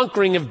in the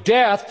conquering of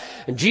death.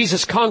 And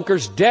Jesus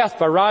conquers death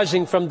by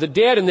rising from the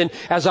dead. And then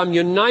as I'm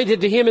united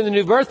to Him in the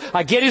new birth,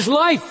 I get His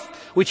life,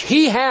 which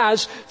He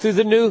has through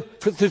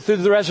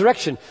the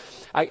resurrection.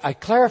 I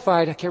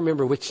clarified, I can't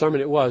remember which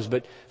sermon it was,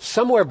 but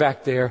somewhere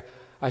back there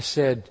I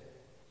said,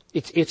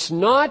 it's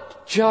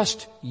not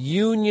just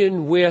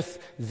union with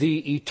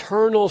the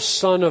eternal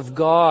Son of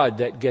God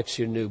that gets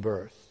you new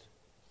birth.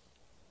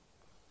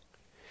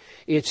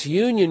 It's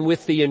union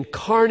with the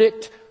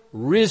incarnate,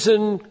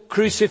 risen,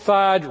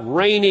 crucified,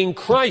 reigning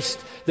Christ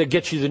that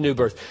gets you the new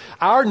birth.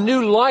 Our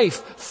new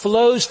life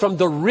flows from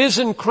the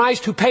risen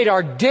Christ who paid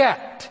our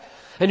debt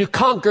and who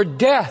conquered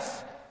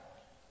death.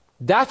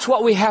 That's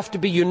what we have to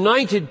be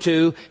united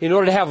to in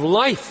order to have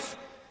life.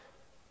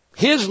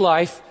 His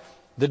life,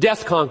 the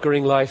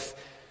death-conquering life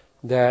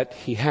that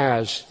He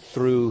has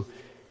through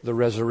the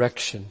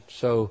resurrection.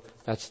 So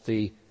that's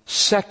the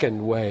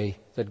second way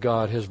that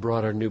God has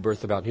brought our new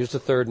birth about. Here's the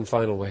third and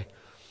final way.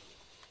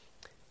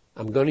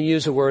 I'm going to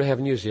use a word I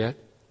haven't used yet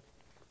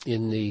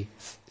in the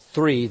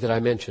 3 that I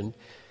mentioned.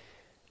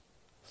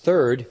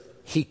 Third,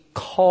 He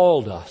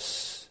called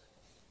us.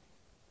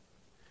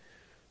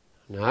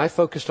 Now I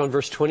focused on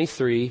verse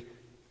 23.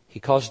 He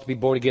caused us to be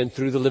born again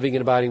through the living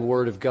and abiding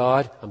Word of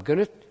God. I'm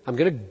going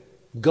to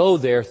go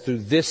there through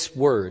this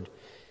word.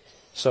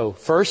 So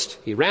first,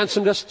 He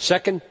ransomed us.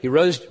 Second, He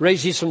raised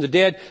Jesus from the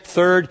dead.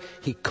 Third,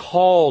 He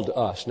called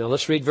us. Now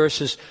let's read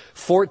verses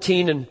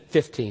 14 and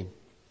 15.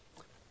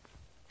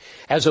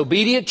 As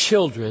obedient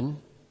children,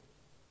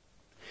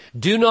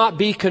 do not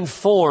be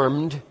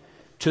conformed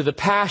to the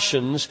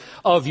passions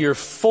of your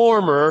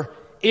former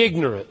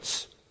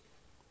ignorance.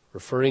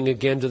 Referring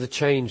again to the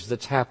change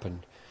that's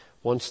happened.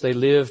 Once they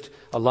lived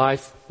a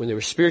life when they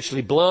were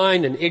spiritually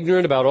blind and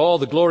ignorant about all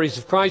the glories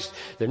of Christ.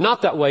 They're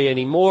not that way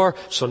anymore.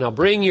 So now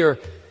bring your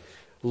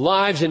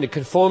lives into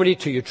conformity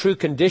to your true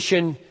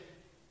condition.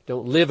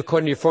 Don't live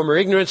according to your former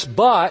ignorance.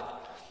 But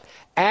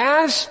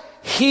as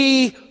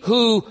He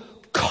who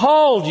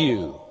called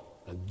you,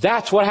 and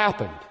that's what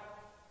happened,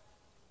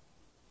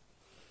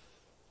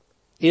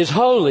 is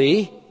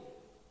holy,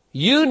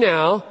 you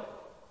now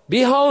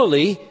be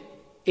holy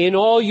in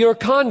all your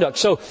conduct.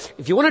 So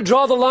if you want to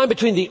draw the line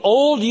between the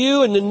old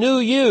you and the new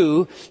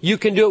you, you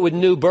can do it with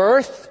new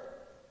birth,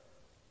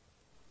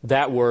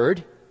 that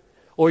word,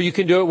 or you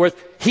can do it with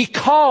He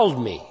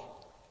called me.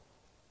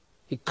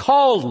 He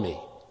called me.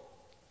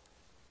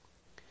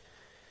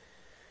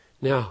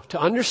 Now, to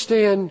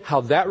understand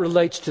how that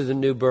relates to the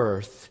new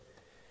birth,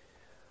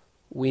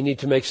 we need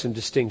to make some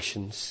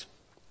distinctions.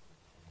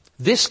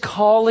 This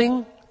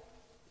calling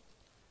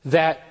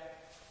that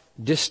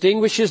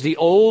distinguishes the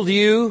old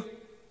you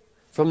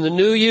from the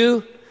new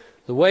you,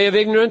 the way of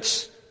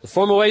ignorance, the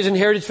former ways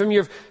inherited from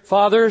your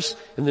fathers,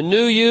 and the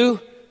new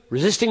you,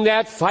 resisting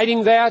that,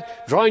 fighting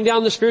that, drawing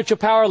down the spiritual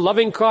power,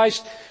 loving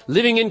Christ,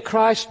 living in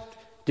Christ,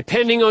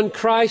 depending on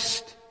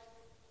Christ.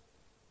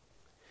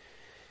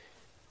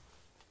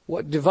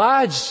 What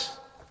divides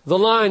the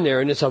line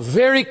there, and it's a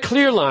very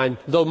clear line,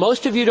 though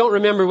most of you don't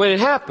remember when it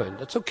happened.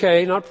 That's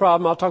okay, not a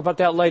problem. I'll talk about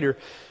that later.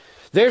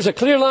 There's a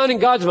clear line in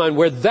God's mind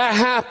where that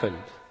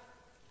happened.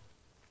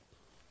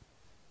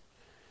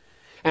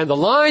 And the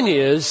line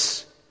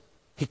is,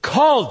 He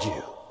called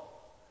you.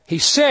 He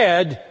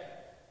said,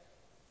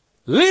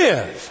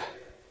 live.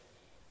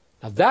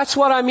 Now that's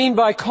what I mean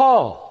by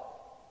call.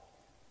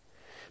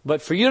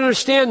 But for you to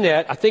understand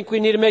that, I think we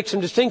need to make some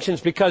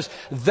distinctions, because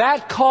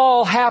that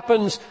call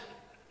happens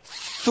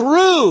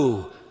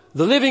through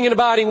the living and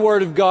abiding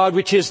Word of God,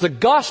 which is the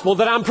gospel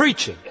that I'm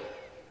preaching.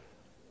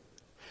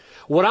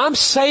 What I'm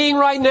saying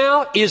right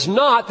now is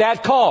not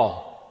that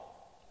call.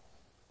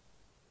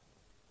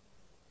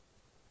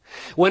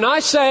 When I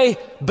say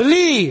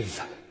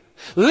believe,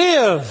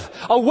 live,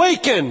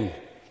 awaken,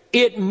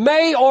 it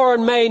may or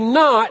may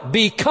not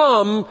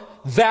become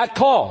that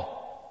call.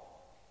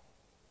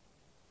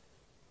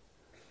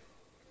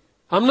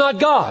 I'm not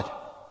God.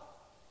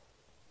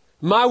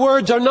 My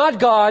words are not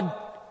God.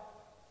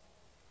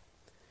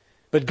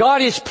 But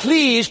God is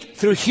pleased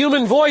through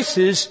human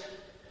voices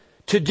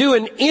to do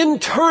an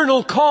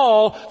internal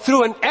call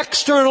through an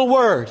external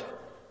word.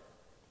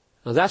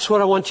 Now that's what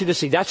I want you to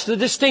see. That's the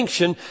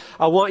distinction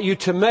I want you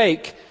to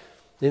make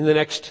in the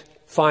next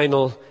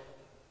final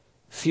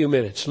few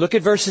minutes. Look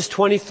at verses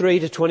 23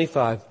 to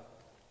 25.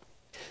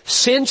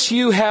 Since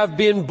you have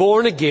been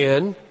born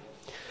again,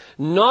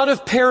 not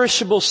of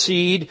perishable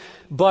seed,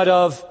 but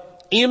of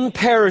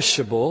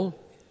imperishable,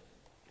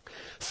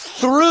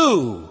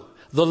 through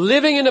the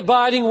living and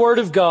abiding Word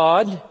of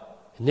God.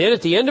 And then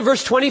at the end of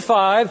verse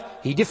 25,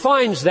 he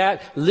defines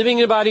that living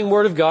and abiding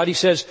Word of God. He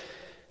says,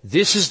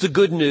 this is the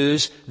good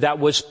news that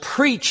was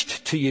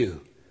preached to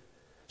you.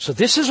 So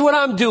this is what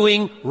I'm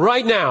doing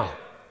right now.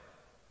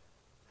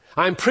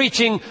 I'm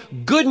preaching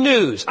good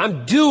news.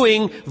 I'm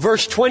doing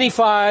verse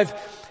 25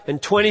 and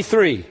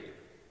 23.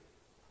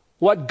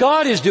 What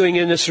God is doing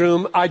in this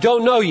room, I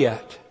don't know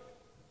yet.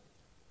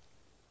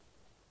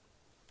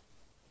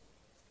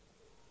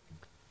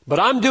 But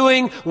I'm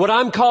doing what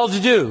I'm called to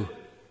do.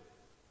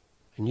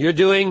 And you're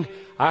doing,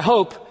 I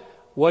hope,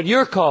 what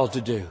you're called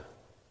to do.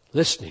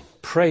 Listening,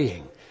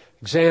 praying,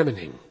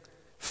 examining,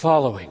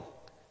 following.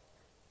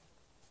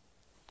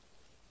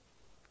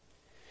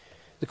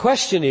 The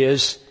question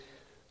is,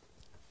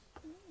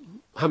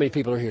 how many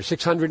people are here?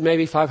 600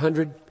 maybe?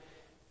 500?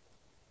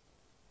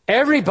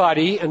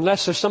 Everybody,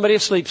 unless there's somebody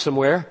asleep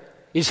somewhere,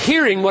 is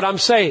hearing what I'm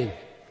saying.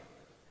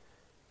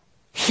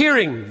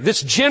 Hearing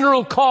this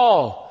general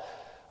call.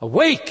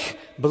 Awake,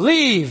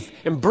 believe,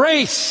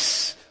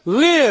 embrace,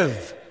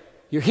 live.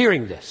 You're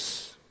hearing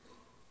this.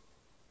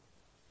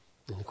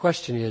 And the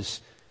question is,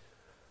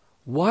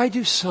 why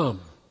do some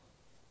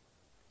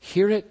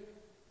hear it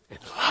and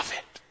love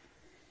it?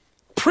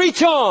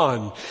 Preach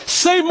on.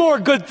 Say more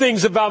good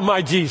things about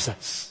my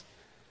Jesus.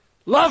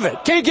 Love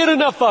it. Can't get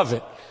enough of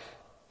it.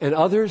 And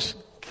others,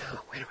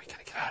 when are we going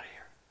to get out of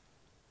here?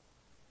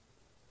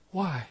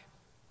 Why?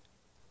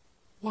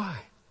 Why?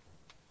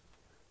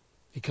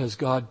 Because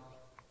God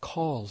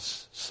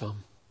calls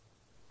some.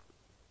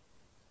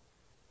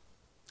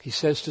 He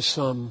says to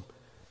some,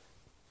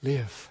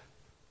 live.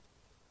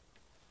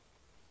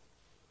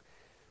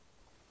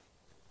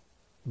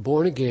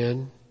 Born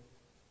again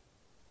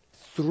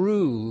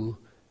through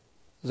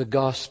the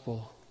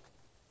gospel.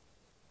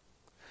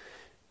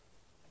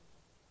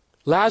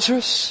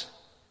 Lazarus,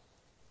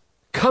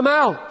 come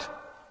out.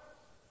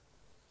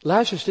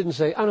 Lazarus didn't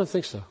say, I don't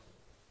think so.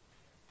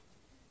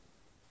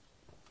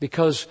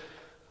 Because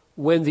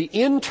when the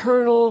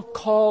internal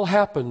call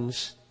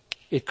happens,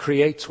 it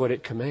creates what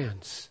it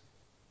commands.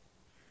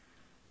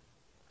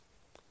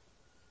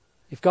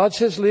 If God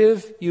says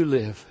live, you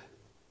live.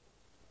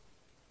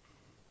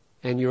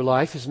 And your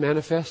life is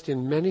manifest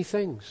in many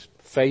things.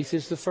 Faith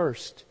is the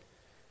first.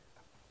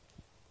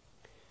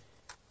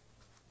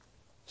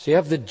 So you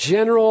have the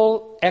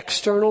general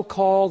external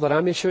call that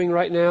I'm issuing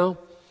right now,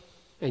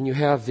 and you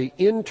have the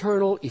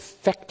internal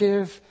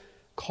effective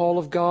call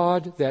of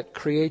God that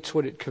creates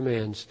what it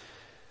commands.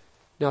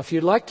 Now, if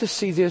you'd like to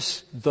see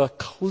this, the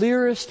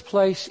clearest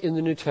place in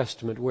the New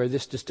Testament where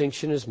this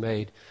distinction is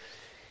made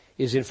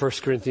is in 1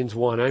 Corinthians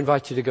 1. I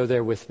invite you to go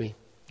there with me.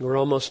 We're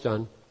almost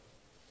done.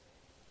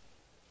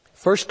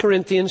 1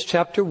 Corinthians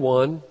chapter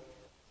 1.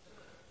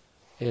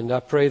 And I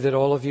pray that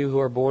all of you who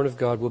are born of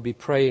God will be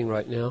praying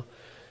right now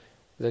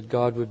that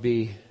God would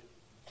be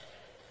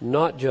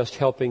not just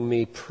helping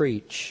me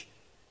preach,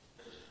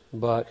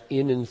 but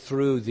in and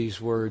through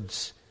these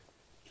words,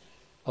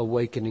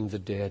 awakening the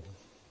dead.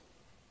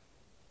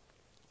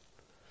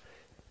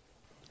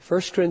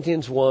 1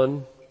 Corinthians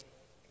 1,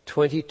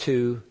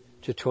 22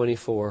 to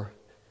 24.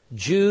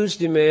 Jews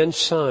demand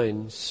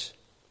signs,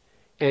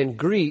 and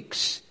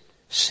Greeks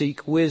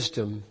seek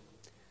wisdom,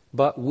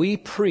 but we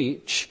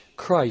preach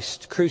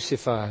Christ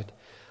crucified,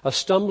 a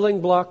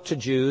stumbling block to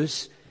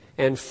Jews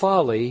and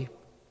folly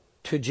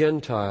to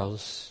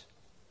Gentiles.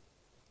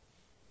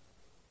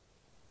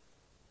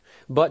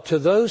 But to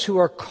those who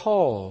are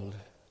called,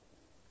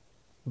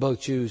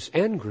 both Jews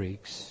and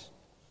Greeks,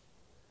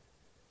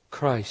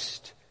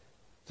 Christ,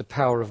 the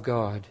power of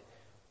God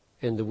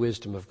and the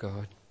wisdom of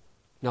God.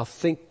 Now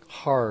think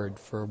hard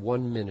for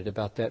 1 minute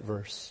about that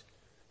verse,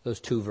 those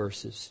two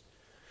verses,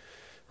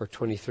 or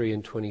 23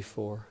 and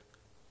 24.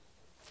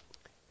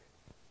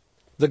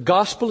 The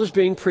gospel is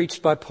being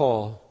preached by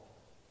Paul,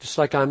 just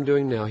like I'm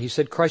doing now. He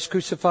said, Christ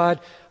crucified.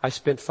 I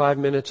spent 5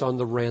 minutes on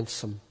the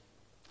ransom.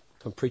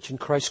 I'm preaching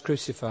Christ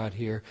crucified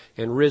here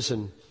and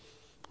risen,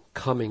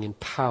 coming in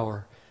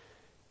power.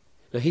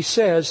 Now he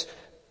says,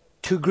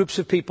 two groups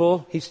of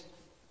people,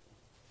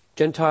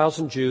 Gentiles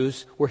and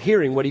Jews, were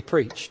hearing what he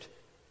preached.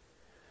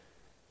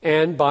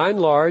 And by and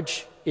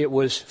large, it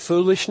was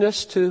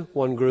foolishness to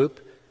one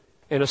group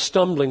and a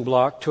stumbling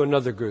block to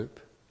another group.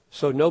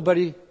 So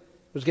nobody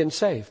was getting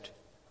saved.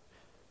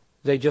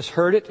 They just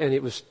heard it and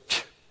it was,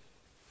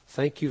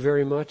 thank you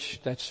very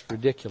much, that's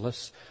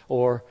ridiculous.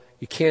 Or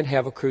you can't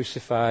have a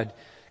crucified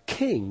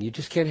king. You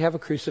just can't have a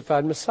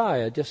crucified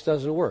Messiah. It just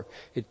doesn't work.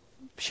 It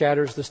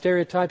shatters the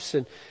stereotypes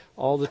and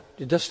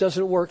it just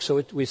doesn't work,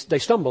 so they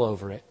stumble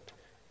over it.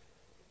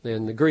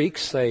 And the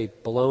Greeks say,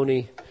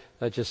 baloney,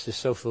 that just is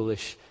so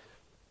foolish.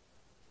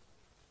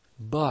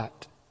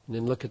 But, and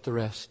then look at the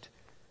rest.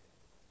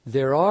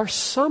 There are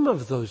some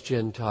of those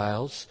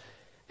Gentiles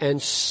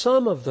and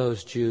some of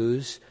those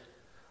Jews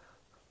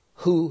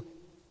who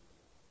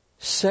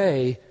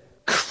say,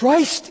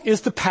 Christ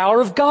is the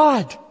power of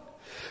God.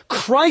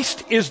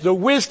 Christ is the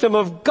wisdom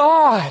of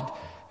God.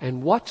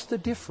 And what's the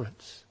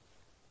difference?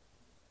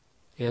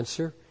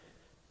 Answer,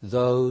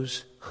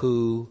 those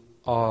who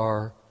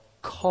are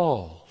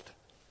called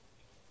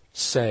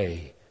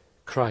say,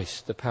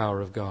 Christ, the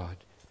power of God.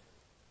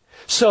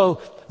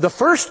 So, the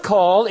first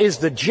call is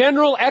the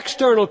general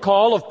external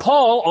call of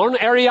Paul on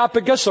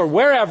Areopagus or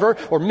wherever,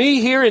 or me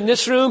here in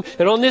this room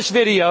and on this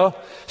video,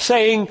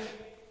 saying,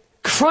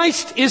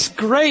 Christ is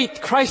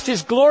great, Christ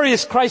is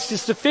glorious, Christ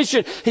is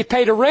sufficient. He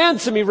paid a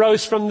ransom, He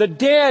rose from the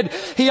dead,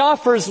 He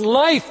offers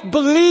life,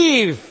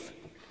 believe.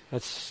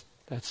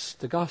 That's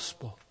the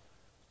gospel.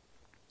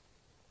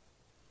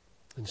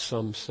 And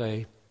some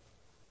say,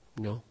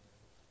 no.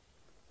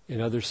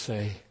 And others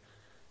say,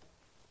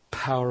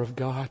 power of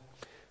God,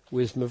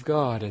 wisdom of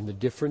God. And the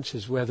difference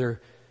is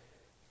whether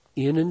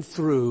in and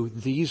through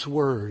these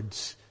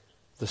words,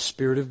 the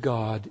Spirit of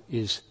God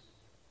is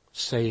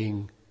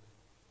saying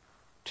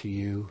to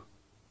you,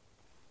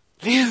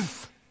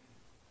 live.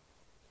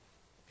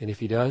 And if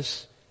He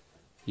does,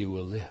 you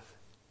will live.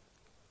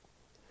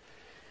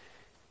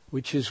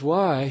 Which is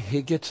why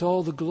He gets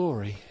all the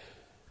glory.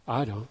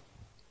 I don't.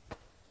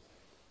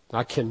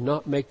 I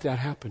cannot make that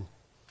happen.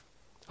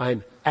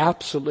 I'm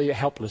absolutely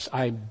helpless.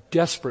 I'm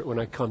desperate when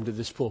I come to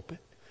this pulpit.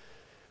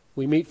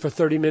 We meet for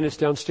 30 minutes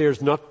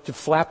downstairs not to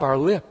flap our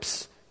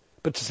lips,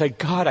 but to say,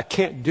 God, I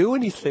can't do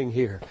anything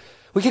here.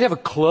 We can have a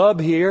club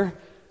here,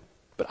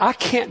 but I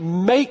can't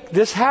make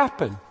this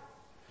happen.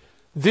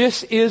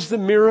 This is the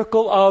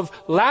miracle of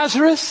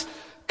Lazarus,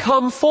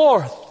 come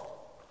forth.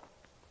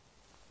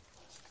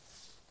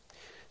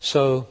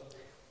 So,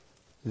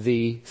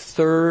 the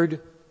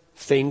third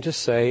thing to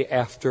say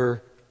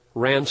after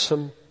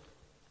ransom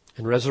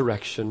and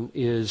resurrection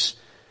is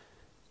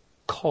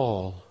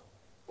call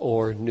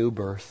or new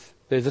birth.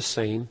 They're the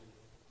same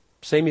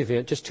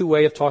event, just two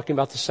ways of talking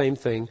about the same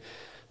thing.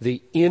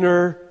 The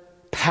inner,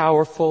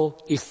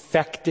 powerful,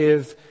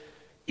 effective,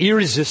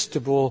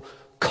 irresistible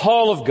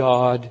call of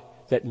God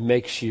that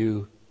makes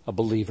you a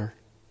believer.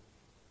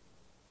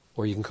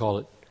 Or you can call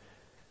it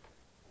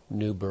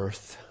new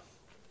birth.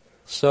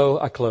 So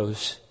I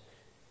close.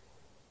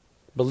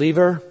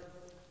 Believer,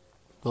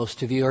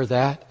 most of you are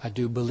that. I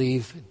do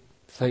believe.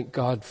 Thank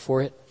God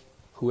for it.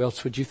 Who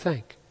else would you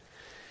thank?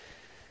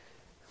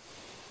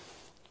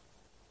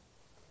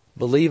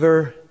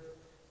 Believer,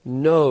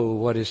 know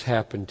what has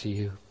happened to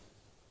you.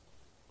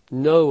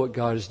 Know what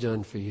God has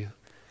done for you.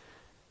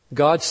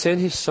 God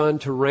sent His Son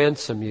to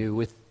ransom you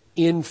with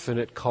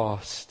infinite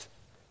cost.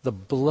 The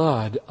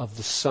blood of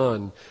the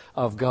Son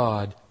of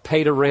God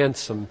paid a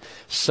ransom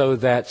so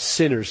that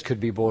sinners could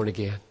be born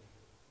again.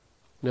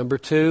 Number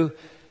two,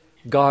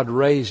 God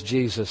raised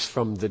Jesus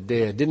from the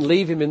dead. Didn't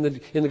leave Him in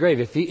the grave.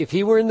 If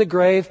he were in the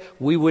grave,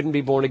 we wouldn't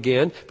be born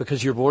again,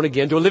 because you're born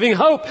again to a living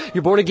hope.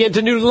 You're born again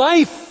to new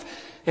life.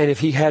 And if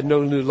He had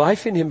no new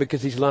life in Him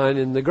because He's lying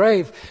in the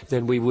grave,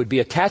 then we would be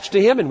attached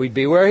to Him and we'd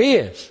be where He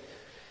is.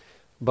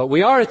 But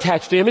we are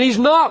attached to Him and He's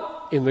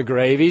not in the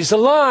grave. He's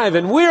alive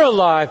and we're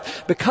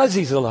alive because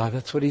He's alive.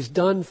 That's what He's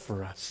done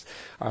for us.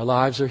 Our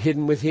lives are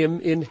hidden with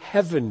Him in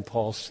heaven,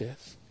 Paul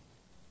says.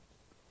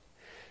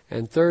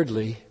 And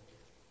thirdly,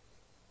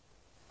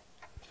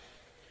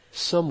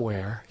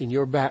 somewhere in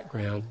your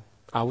background,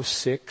 I was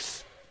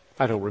 6.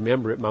 I don't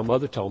remember it. My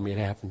mother told me it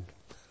happened.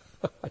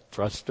 I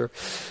trust her.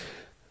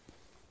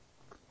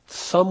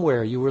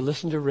 Somewhere you were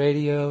listening to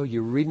radio,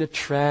 you were reading a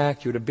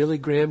tract, you were at a Billy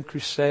Graham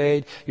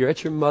crusade, you're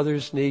at your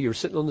mother's knee, you're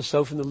sitting on the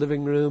sofa in the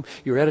living room,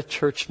 you were at a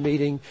church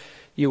meeting,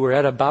 you were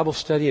at a Bible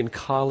study in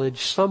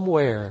college,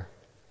 somewhere.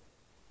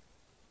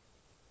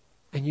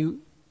 And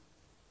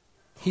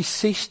He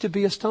ceased to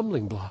be a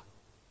stumbling block.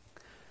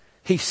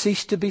 He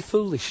ceased to be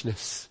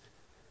foolishness.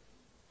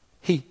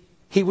 He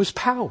He was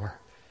power.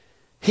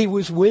 He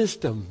was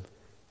wisdom.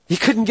 You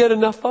couldn't get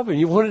enough of Him.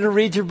 You wanted to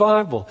read your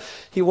Bible.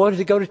 You wanted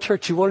to go to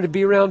church. You wanted to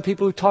be around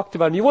people who talked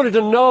about Him. You wanted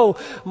to know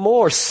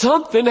more.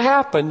 Something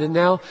happened, and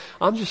now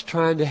I'm just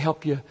trying to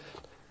help you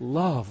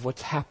love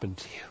what's happened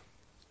to you.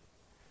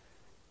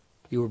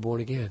 You were born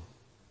again.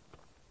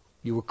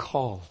 You were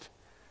called.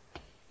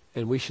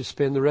 And we should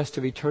spend the rest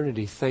of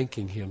eternity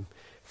thanking Him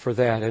for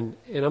that. And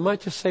I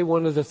might just say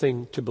one other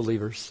thing to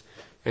believers.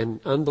 And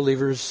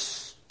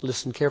unbelievers,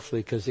 listen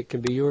carefully because it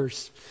can be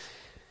yours.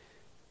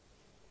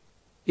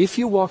 If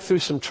you walk through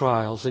some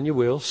trials, and you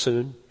will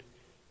soon,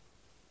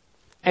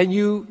 and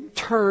you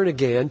turn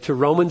again to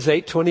Romans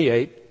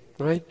 8:28,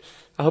 right?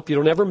 I hope you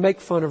don't ever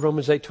make fun of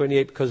Romans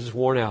 8:28 because it's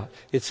worn out.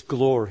 It's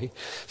glory.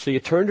 So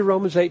you turn to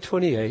Romans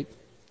 8:28.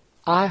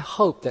 I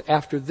hope that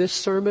after this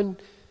sermon,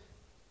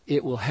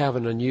 it will have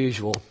an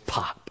unusual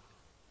pop.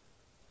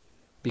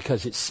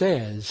 Because it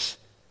says,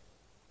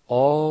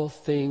 all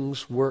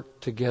things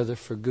work together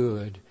for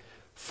good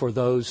for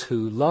those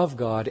who love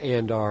God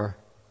and are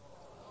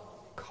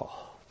called.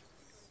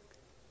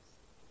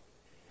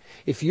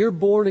 If you're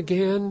born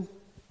again,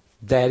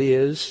 that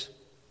is,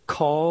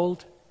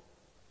 called,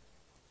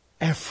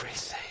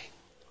 everything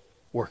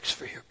works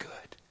for your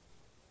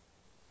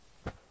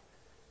good.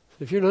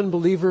 If you're an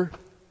unbeliever,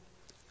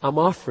 I'm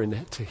offering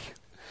that to you.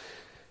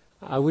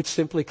 I would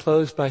simply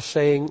close by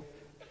saying,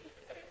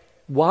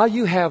 while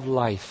you have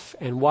life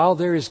and while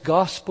there is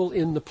gospel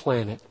in the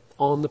planet,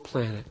 on the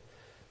planet,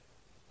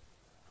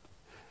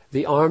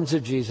 the arms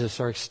of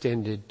Jesus are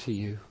extended to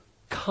you.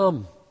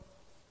 Come,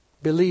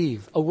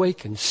 believe,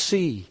 awaken,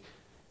 see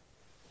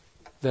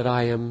that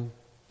I am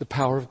the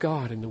power of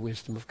God and the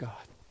wisdom of God.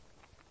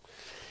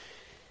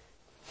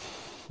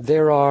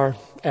 There are,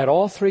 at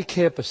all three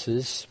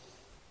campuses,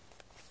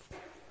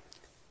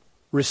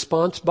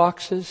 response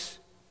boxes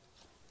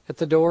at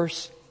the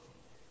doors,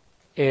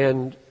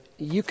 and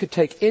you could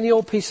take any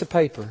old piece of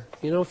paper.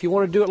 If you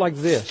want to do it like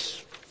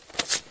this,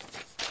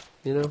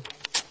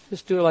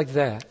 just do it like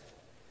that,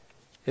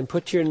 and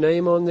put your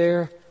name on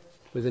there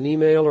with an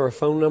email or a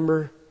phone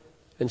number,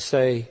 and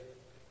say,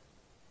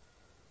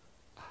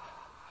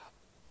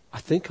 I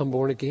think I'm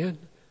born again.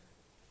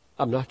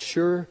 I'm not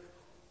sure.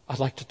 I'd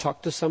like to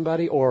talk to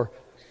somebody, or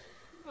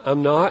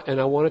I'm not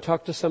and I want to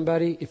talk to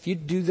somebody. If you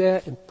do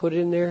that and put it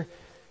in there,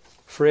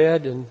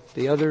 Fred and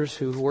the others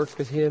who work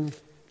with him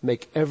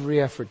make every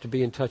effort to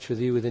be in touch with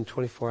you within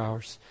 24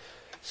 hours.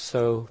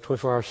 So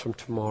 24 hours from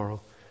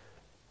tomorrow.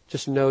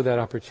 Just know that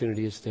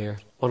opportunity is there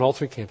on all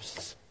three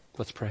campuses.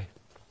 Let's pray.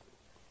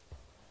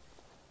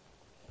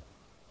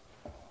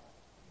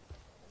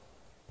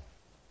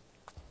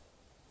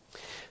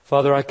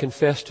 Father, I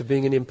confess to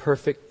being an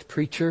imperfect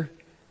preacher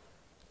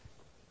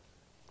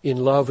in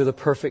love with a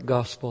perfect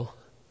gospel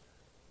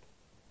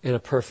and a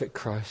perfect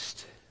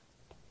Christ.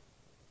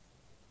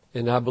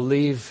 And I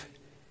believe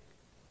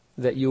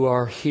that you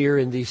are here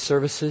in these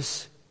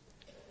services,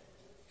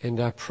 and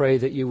I pray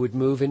that you would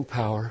move in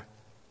power,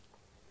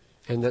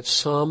 and that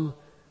some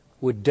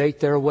would date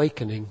their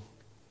awakening,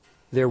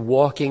 their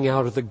walking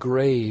out of the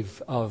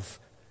grave of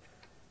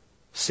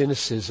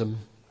cynicism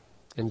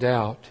and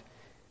doubt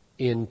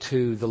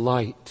into the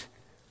light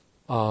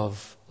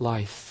of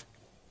life.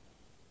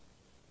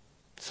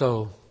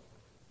 So,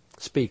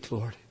 speak,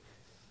 Lord,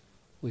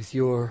 with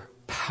your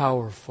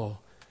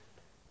powerful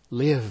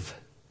live.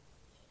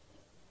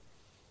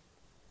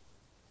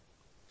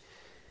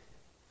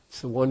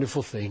 It's a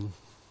wonderful thing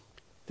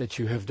that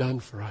you have done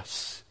for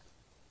us.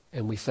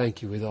 And we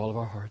thank you with all of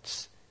our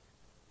hearts.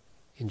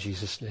 In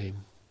Jesus'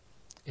 name,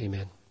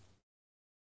 amen.